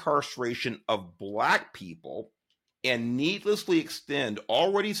over incarceration of Black people and needlessly extend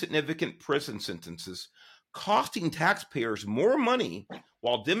already significant prison sentences, costing taxpayers more money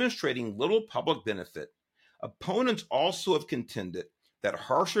while demonstrating little public benefit. Opponents also have contended that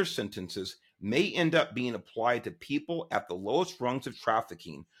harsher sentences may end up being applied to people at the lowest rungs of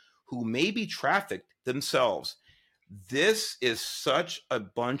trafficking who may be trafficked themselves. This is such a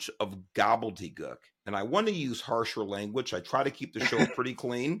bunch of gobbledygook. And I want to use harsher language. I try to keep the show pretty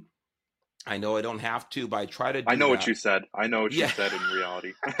clean. I know I don't have to, but I try to I do know what that. you said. I know what you Yeah. said in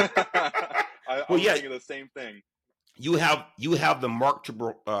reality. I Well, was yeah, thinking the same thing. you have the mark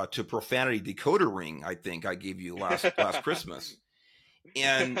to profanity decoder ring. I think I gave you last Christmas,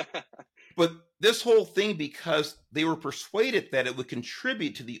 and but this whole thing because they were persuaded that it would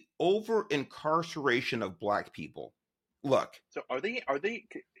contribute to the over incarceration of Black people. Look, So are they?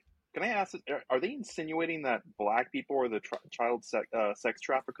 Can I ask? Are they insinuating that Black people are the child sex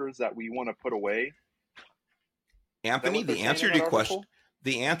traffickers that we want to put away? Is that Anthony, what they're saying in that article?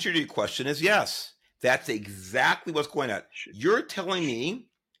 the answer to your question is yes. That's exactly what's going on. You're telling me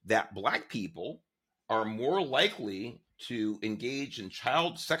that Black people are more likely to engage in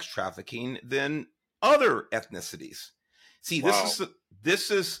child sex trafficking than other ethnicities. See, Wow.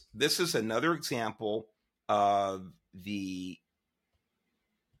 this is another example of the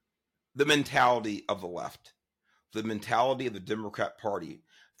mentality of the left, the mentality of the Democrat Party.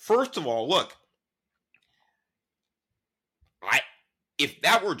 First of all, look, I if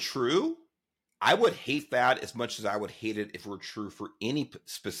that were true, I would hate that as much as I would hate it if it were true for any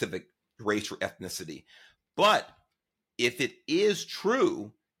specific race or ethnicity. But if it is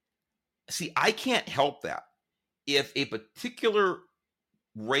true, see, I can't help that. If a particular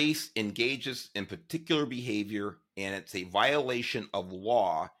race engages in particular behavior and it's a violation of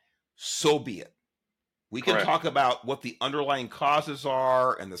law, so be it. We can Correct. talk about what the underlying causes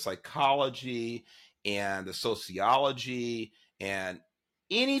are and the psychology and the sociology and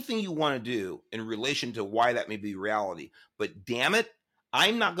anything you want to do in relation to why that may be reality. But damn it,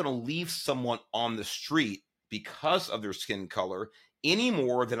 I'm not going to leave someone on the street because of their skin color any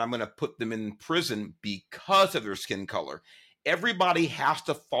more than I'm going to put them in prison because of their skin color. Everybody has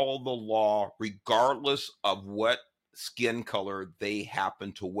to follow the law regardless of what skin color they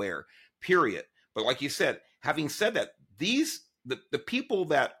happen to wear, period. But like you said, having said that, the people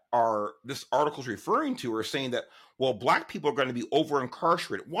that are this article is referring to are saying that, well, black people are going to be over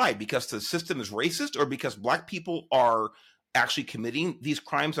incarcerated. Why? Because the system is racist, or because black people are actually committing these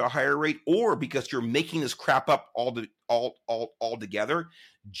crimes at a higher rate, or because you're making this crap up all together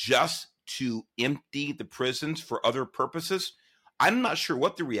just to empty the prisons for other purposes? I'm not sure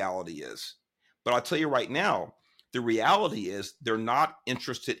what the reality is, but I'll tell you right now, the reality is they're not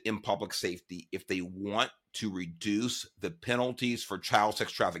interested in public safety if they want to reduce the penalties for child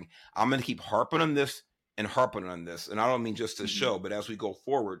sex trafficking. I'm going to keep harping on this and harping on this, and I don't mean just this Mm-hmm. show, but as we go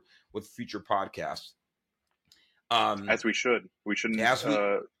forward with future podcasts. As we should. We shouldn't As we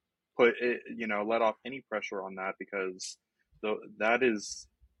put it, let off any pressure on that, because that is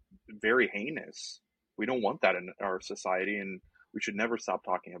very heinous. We don't want that in our society, and we should never stop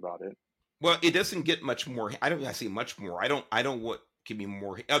talking about it. Well, it doesn't get much more. I don't say much more. I don't what can be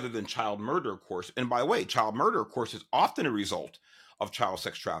more other than child murder, of course. And by the way, child murder, of course, is often a result of child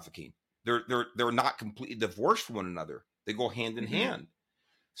sex trafficking. They're not completely divorced from one another. They go hand in Mm-hmm. hand.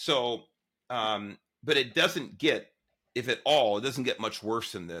 So, but it doesn't get, if at all, it doesn't get much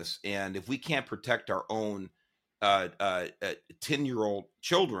worse than this. And if we can't protect our own 10-year-old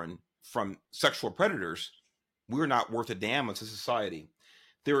children from sexual predators, we're not worth a damn as a society.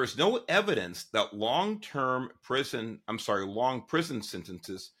 There is no evidence that long prison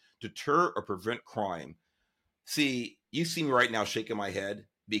sentences deter or prevent crime. See, you see me right now shaking my head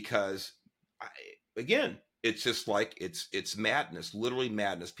because, again, it's just like it's madness, literally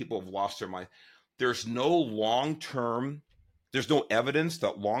madness. People have lost their mind. There's no evidence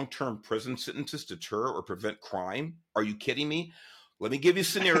that long-term prison sentences deter or prevent crime. Are you kidding me? Let me give you a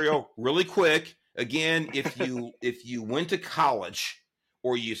scenario really quick. Again, if you went to college,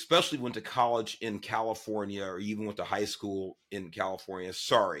 or you especially went to college in California, or even went to high school in California,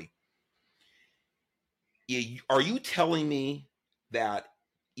 sorry. Are you telling me that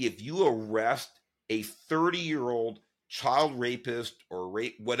if you arrest a 30-year-old child rapist or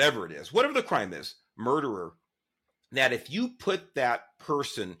whatever it is, whatever the crime is, murderer, that if you put that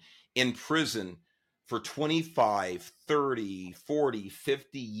person in prison for 25, 30, 40,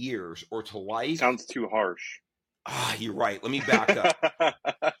 50 years or to life? Sounds too harsh. You're right. Let me back up.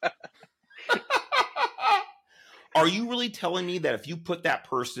 Are you really telling me that if you put that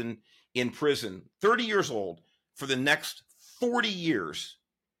person in prison, 30 years old, for the next 40 years,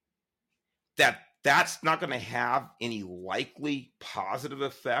 that's not going to have any likely positive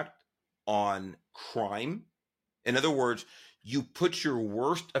effect on crime? In other words, you put your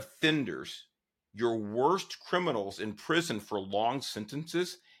worst offenders, your worst criminals in prison for long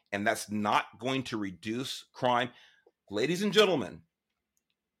sentences, and that's not going to reduce crime. Ladies and gentlemen,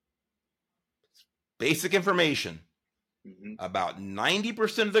 basic information. Mm-hmm. About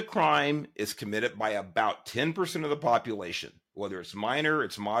 90% of the crime is committed by about 10% of the population, whether it's minor,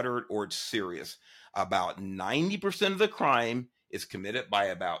 it's moderate, or it's serious. About 90% of the crime is committed by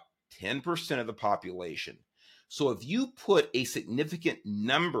about 10% of the population. So if you put a significant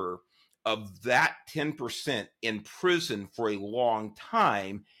number of that 10% in prison for a long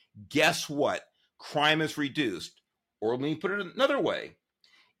time, guess what? Crime is reduced. Or let me put it another way.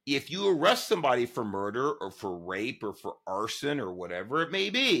 If you arrest somebody for murder or for rape or for arson or whatever it may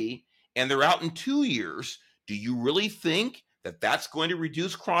be, and they're out in 2 years, do you really think that that's going to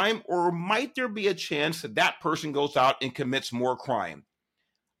reduce crime? Or might there be a chance that that person goes out and commits more crime?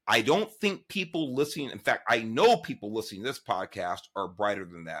 I don't think people listening, in fact, I know people listening to this podcast are brighter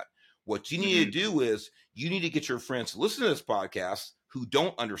than that. What you need to do is you need to get your friends to listen to this podcast who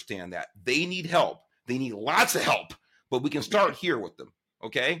don't understand that. They need help. They need lots of help, but we can start here with them.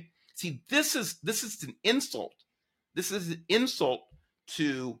 Okay. See, this is an insult. This is an insult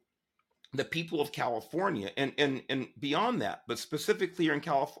to the people of California and beyond that, but specifically here in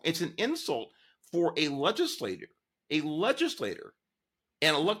California, it's an insult for a legislator,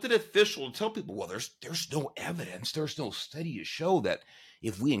 an elected official to tell people, well, there's no evidence, there's no study to show that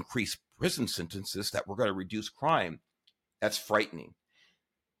if we increase prison sentences that we're going to reduce crime. That's frightening.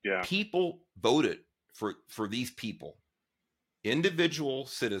 Yeah. People voted for these people. Individual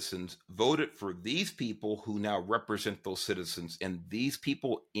citizens voted for these people who now represent those citizens, and these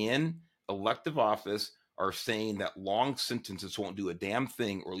people in elective office are saying that long sentences won't do a damn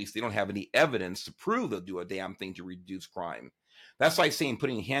thing, or at least they don't have any evidence to prove they'll do a damn thing to reduce crime. That's like saying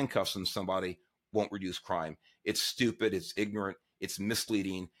putting handcuffs on somebody won't reduce crime. It's stupid, it's ignorant, it's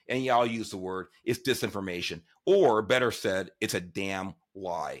misleading, and yeah, I'll use the word, it's disinformation. Or better said, it's a damn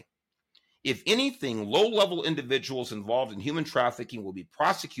lie. If anything, low-level individuals involved in human trafficking will be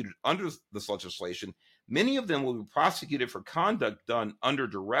prosecuted under this legislation. Many of them will be prosecuted for conduct done under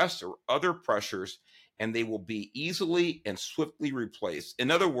duress or other pressures, and they will be easily and swiftly replaced.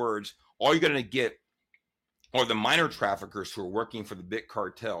 In other words, all you're going to get are the minor traffickers who are working for the big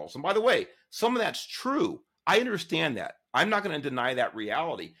cartels. And by the way, some of that's true. I understand that. I'm not going to deny that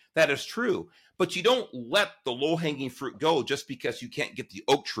reality. That is true. But you don't let the low-hanging fruit go just because you can't get the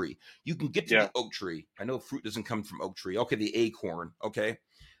oak tree. You can get to Yeah, the oak tree. I know fruit doesn't come from oak tree. Okay, the acorn. Okay.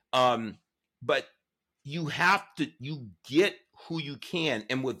 But you get who you can.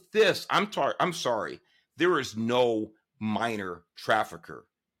 And with this, I'm sorry, there is no minor trafficker.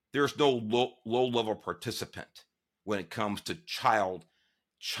 There's no low level participant when it comes to child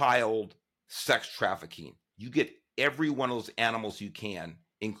sex trafficking. You get every one of those animals you can,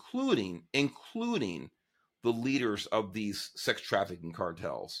 including the leaders of these sex trafficking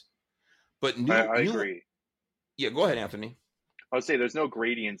cartels. But I agree. yeah, go ahead, Anthony. I would say there's no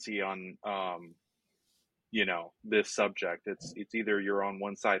gradiency on this subject. It's either you're on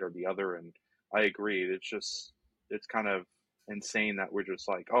one side or the other, and I agree. It's kind of insane that we're just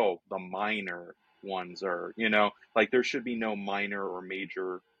like, oh, the minor ones are, like there should be no minor or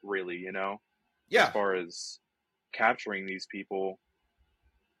major really, as Yeah, far as capturing these people.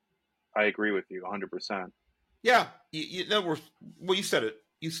 I agree with you 100%. yeah. In other words, well, you said it.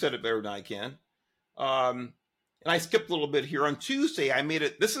 You said it better than I can. Um, and I skipped a little bit here. On Tuesday, I made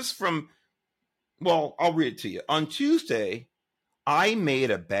it. This is from. Well, I'll read it to you. On Tuesday, I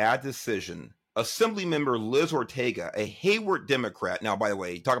made a bad decision. Assemblymember Liz Ortega, a Hayward Democrat. Now, by the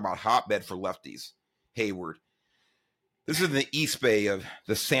way, talk about hotbed for lefties. Hayward. This is in the East Bay of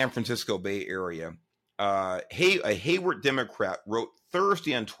the San Francisco Bay Area. A Hayward Democrat wrote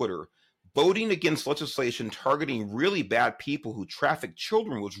Thursday on Twitter, voting against legislation targeting really bad people who traffic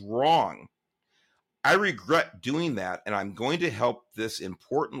children was wrong. I regret doing that, and I'm going to help this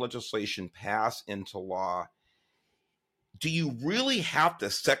important legislation pass into law. Do you really have to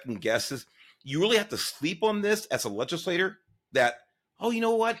second guess this? You really have to sleep on this as a legislator? That, oh, you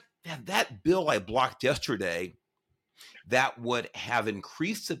know what? That bill I blocked yesterday that would have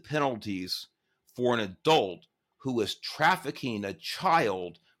increased the penalties for an adult who is trafficking a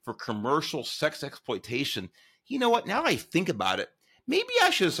child for commercial sex exploitation. You know what? Now that I think about it, maybe I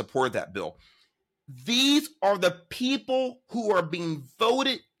should have supported that bill. These are the people who are being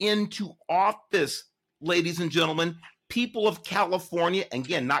voted into office, ladies and gentlemen. People of California,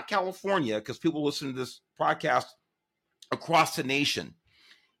 again, not California, because people listen to this podcast across the nation.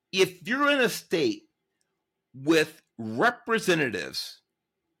 If you're in a state with representatives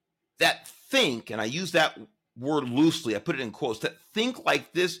that think, and I use that word loosely, I put it in quotes, that think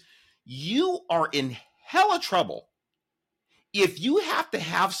like this, you are in hella trouble. If you have to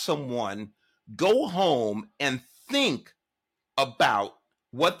have someone go home and think about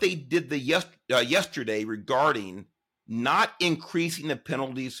what they did yesterday regarding not increasing the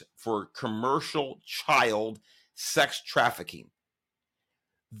penalties for commercial child sex trafficking.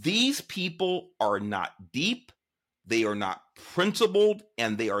 These people are not deep, they are not principled,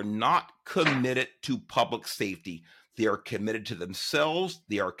 and they are not committed to public safety. They are committed to themselves,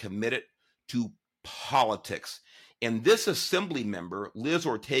 they are committed to politics. And this assembly member, Liz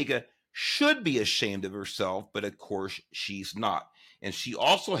Ortega, should be ashamed of herself, but of course she's not. And she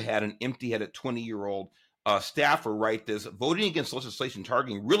also had an empty headed 20-year-old staffer write this, voting against legislation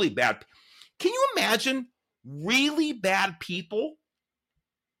targeting really bad. Can you imagine really bad people?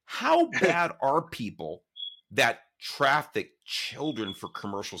 How bad are people that traffic children for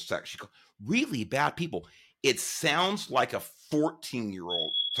commercial sex? Really bad people. It sounds like a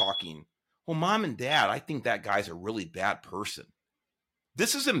 14-year-old talking. Well, mom and dad, I think that guy's a really bad person.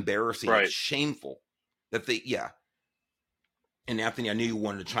 This is embarrassing. It's Right. shameful that yeah. And Anthony, I knew you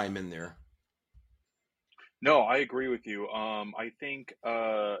wanted to chime in there. No, I agree with you. I think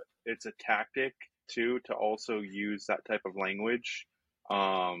it's a tactic too to also use that type of language,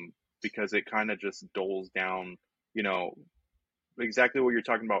 um, because it kind of just doles down, you know, exactly what you're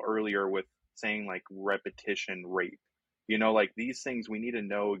talking about earlier with saying like repetition rape. Like these things, we need to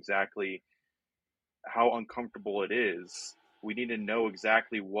know exactly how uncomfortable it is. We need to know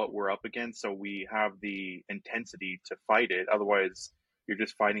exactly what we're up against so we have the intensity to fight it. Otherwise, you're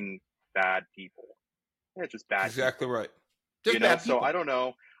just fighting bad people. Yeah, just That's bad exactly people. right. Just bad So I people. don't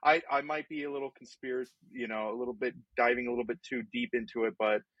know. I might be a little conspiracy, a little bit diving a little bit too deep into it,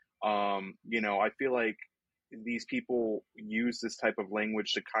 but I feel like these people use this type of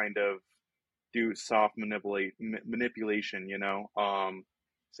language to kind of do soft manipulation,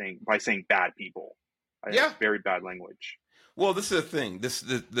 saying bad people. Yeah. Very bad language. Well, this is the thing. This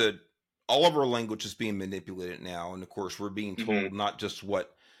the all of our language is being manipulated now, and of course, we're being Hmm. told not just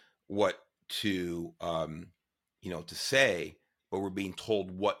what to to say, but we're being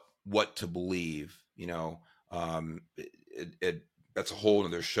told what to believe. That's a whole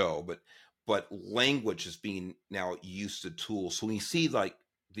other show. But language is being now used to tools. So when you see like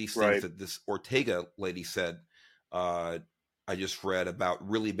these things Right. that this Ortega lady said, uh, I just read about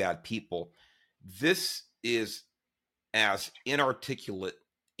really bad people. This is as inarticulate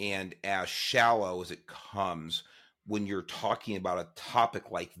and as shallow as it comes when you're talking about a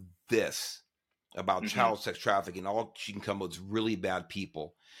topic like this about Hmm. child sex trafficking. All she can come with is really bad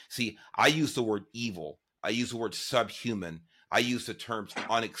people. See, I use the word evil, I use the word subhuman, I use the terms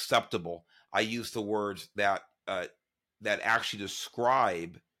unacceptable, I use the words that actually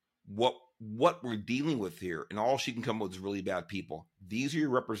describe what we're dealing with here, and all she can come up with is really bad people. These are your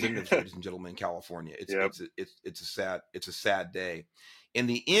representatives, ladies and gentlemen, in California. It's Yep. it's it's a sad day. In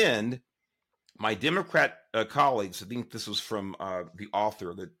the end, my Democrat colleagues, I think this was from the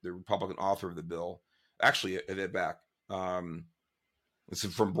author, the Republican author of the bill, actually it back. This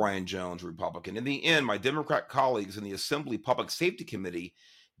is from Brian Jones, Republican. In the end, my Democrat colleagues in the Assembly Public Safety Committee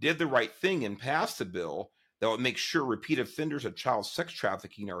did the right thing and passed a bill that would make sure repeat offenders of child sex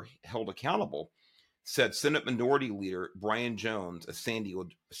trafficking are held accountable, said Senate Minority Leader Brian Jones, a San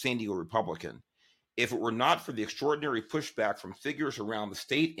Diego Republican. If it were not for the extraordinary pushback from figures around the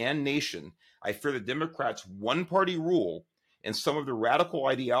state and nation, I fear the Democrats' one party rule and some of the radical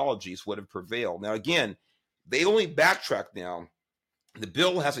ideologies would have prevailed. Now, again, they only backtrack now. The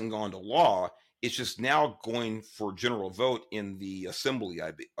bill hasn't gone to law. It's just now going for general vote in the assembly,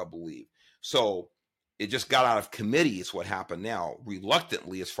 I believe. So it just got out of committee, is what happened now,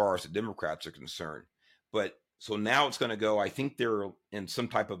 reluctantly, as far as the Democrats are concerned. But so now it's going to go. I think they're in some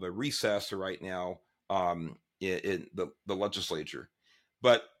type of a recess right now in the legislature.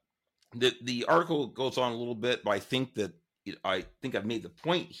 But the article goes on a little bit, but I think that I think I've made the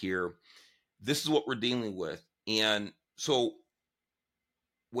point here. This is what we're dealing with. And so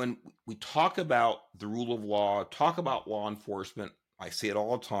when we talk about the rule of law, talk about law enforcement, I say it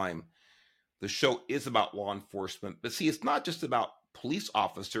all the time. The show is about law enforcement, but see, it's not just about police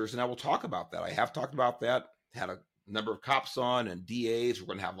officers, and I will talk about that. I have talked about that, had a number of cops on and DAs. We're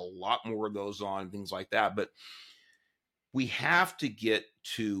going to have a lot more of those on, things like that. But we have to get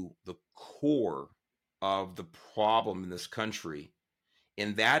to the core of the problem in this country,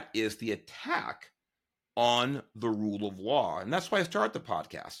 and that is the attack on the rule of law. And that's why I started the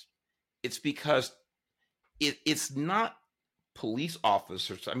podcast. It's because it's not police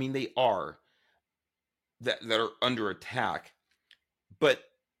officers. I mean, they are that are under attack, but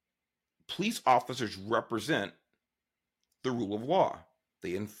police officers represent the rule of law.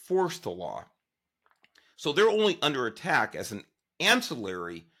 They enforce the law. So they're only under attack as an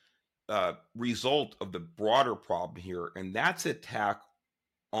ancillary result of the broader problem here, and that's attack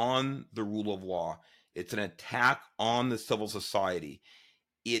on the rule of law. It's an attack on the civil society.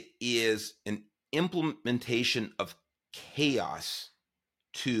 It is an implementation of chaos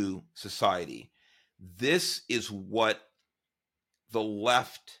to society. This is what the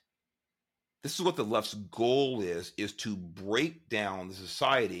left this is what the left's goal is to break down the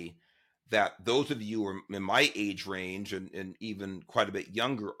society that those of you who are in my age range and even quite a bit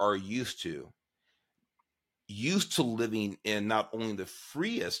younger are used to living in not only the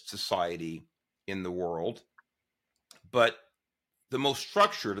freest society in the world, but the most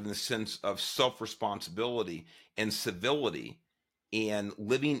structured in the sense of self-responsibility and civility and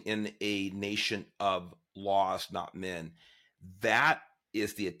living in a nation of laws, not men. That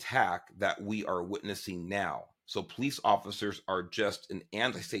is the attack that we are witnessing now. So police officers are just,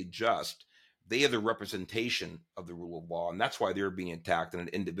 and I say just, they are the representation of the rule of law, and that's why they're being attacked on an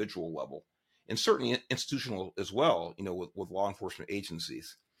individual level, and certainly institutional as well. With law enforcement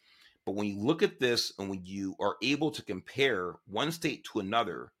agencies. But when you look at this and when you are able to compare one state to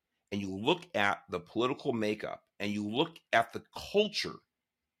another, and you look at the political makeup and you look at the culture,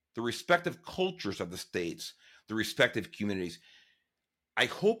 the respective cultures of the states, the respective communities, I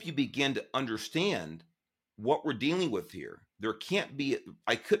hope you begin to understand what we're dealing with here.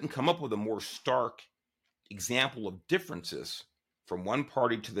 I couldn't come up with a more stark example of differences from one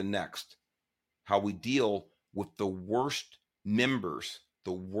party to the next, how we deal with the worst members,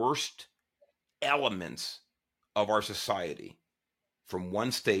 the worst elements of our society from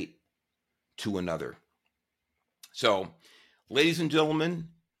one state to another. So, ladies and gentlemen,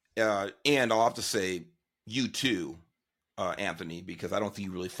 and I'll have to say, you too, Anthony, because I don't think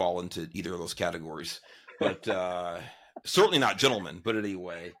you really fall into either of those categories. But certainly not gentlemen. But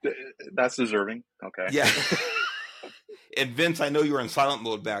anyway, That's deserving. Okay. yeah. And Vince, I know you were in silent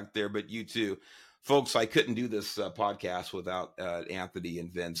mode back there, but you too. Folks, I couldn't do this podcast without Anthony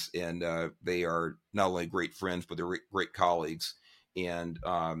and Vince, and they are not only great friends, but they're great colleagues, and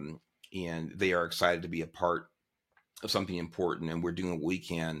they are excited to be a part of something important, and we're doing what we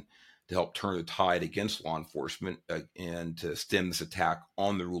can to help turn the tide against law enforcement and to stem this attack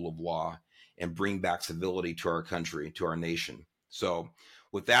on the rule of law and bring back civility to our country, to our nation. So,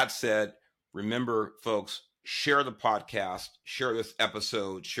 with that said, remember, folks, share the podcast, share this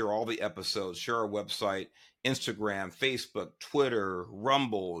episode, share all the episodes, share our website, Instagram, Facebook, Twitter,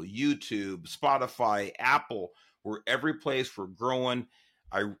 Rumble, YouTube, Spotify, Apple. We're every place. We're growing.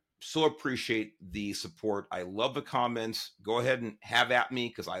 I so appreciate the support. I love the comments. Go ahead and have at me,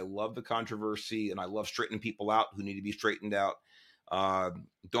 because I love the controversy and I love straightening people out who need to be straightened out.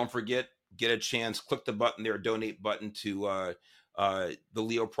 Don't forget, get a chance, click the button there, donate button to the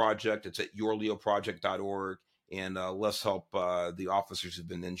Leo Project. It's at yourleoproject.org. And let's help the officers who've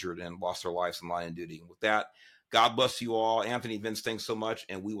been injured and lost their lives in line of duty. And with that, God bless you all. Anthony, Vince, thanks so much.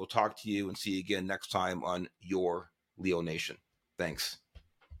 And we will talk to you and see you again next time on Your Leo Nation. Thanks.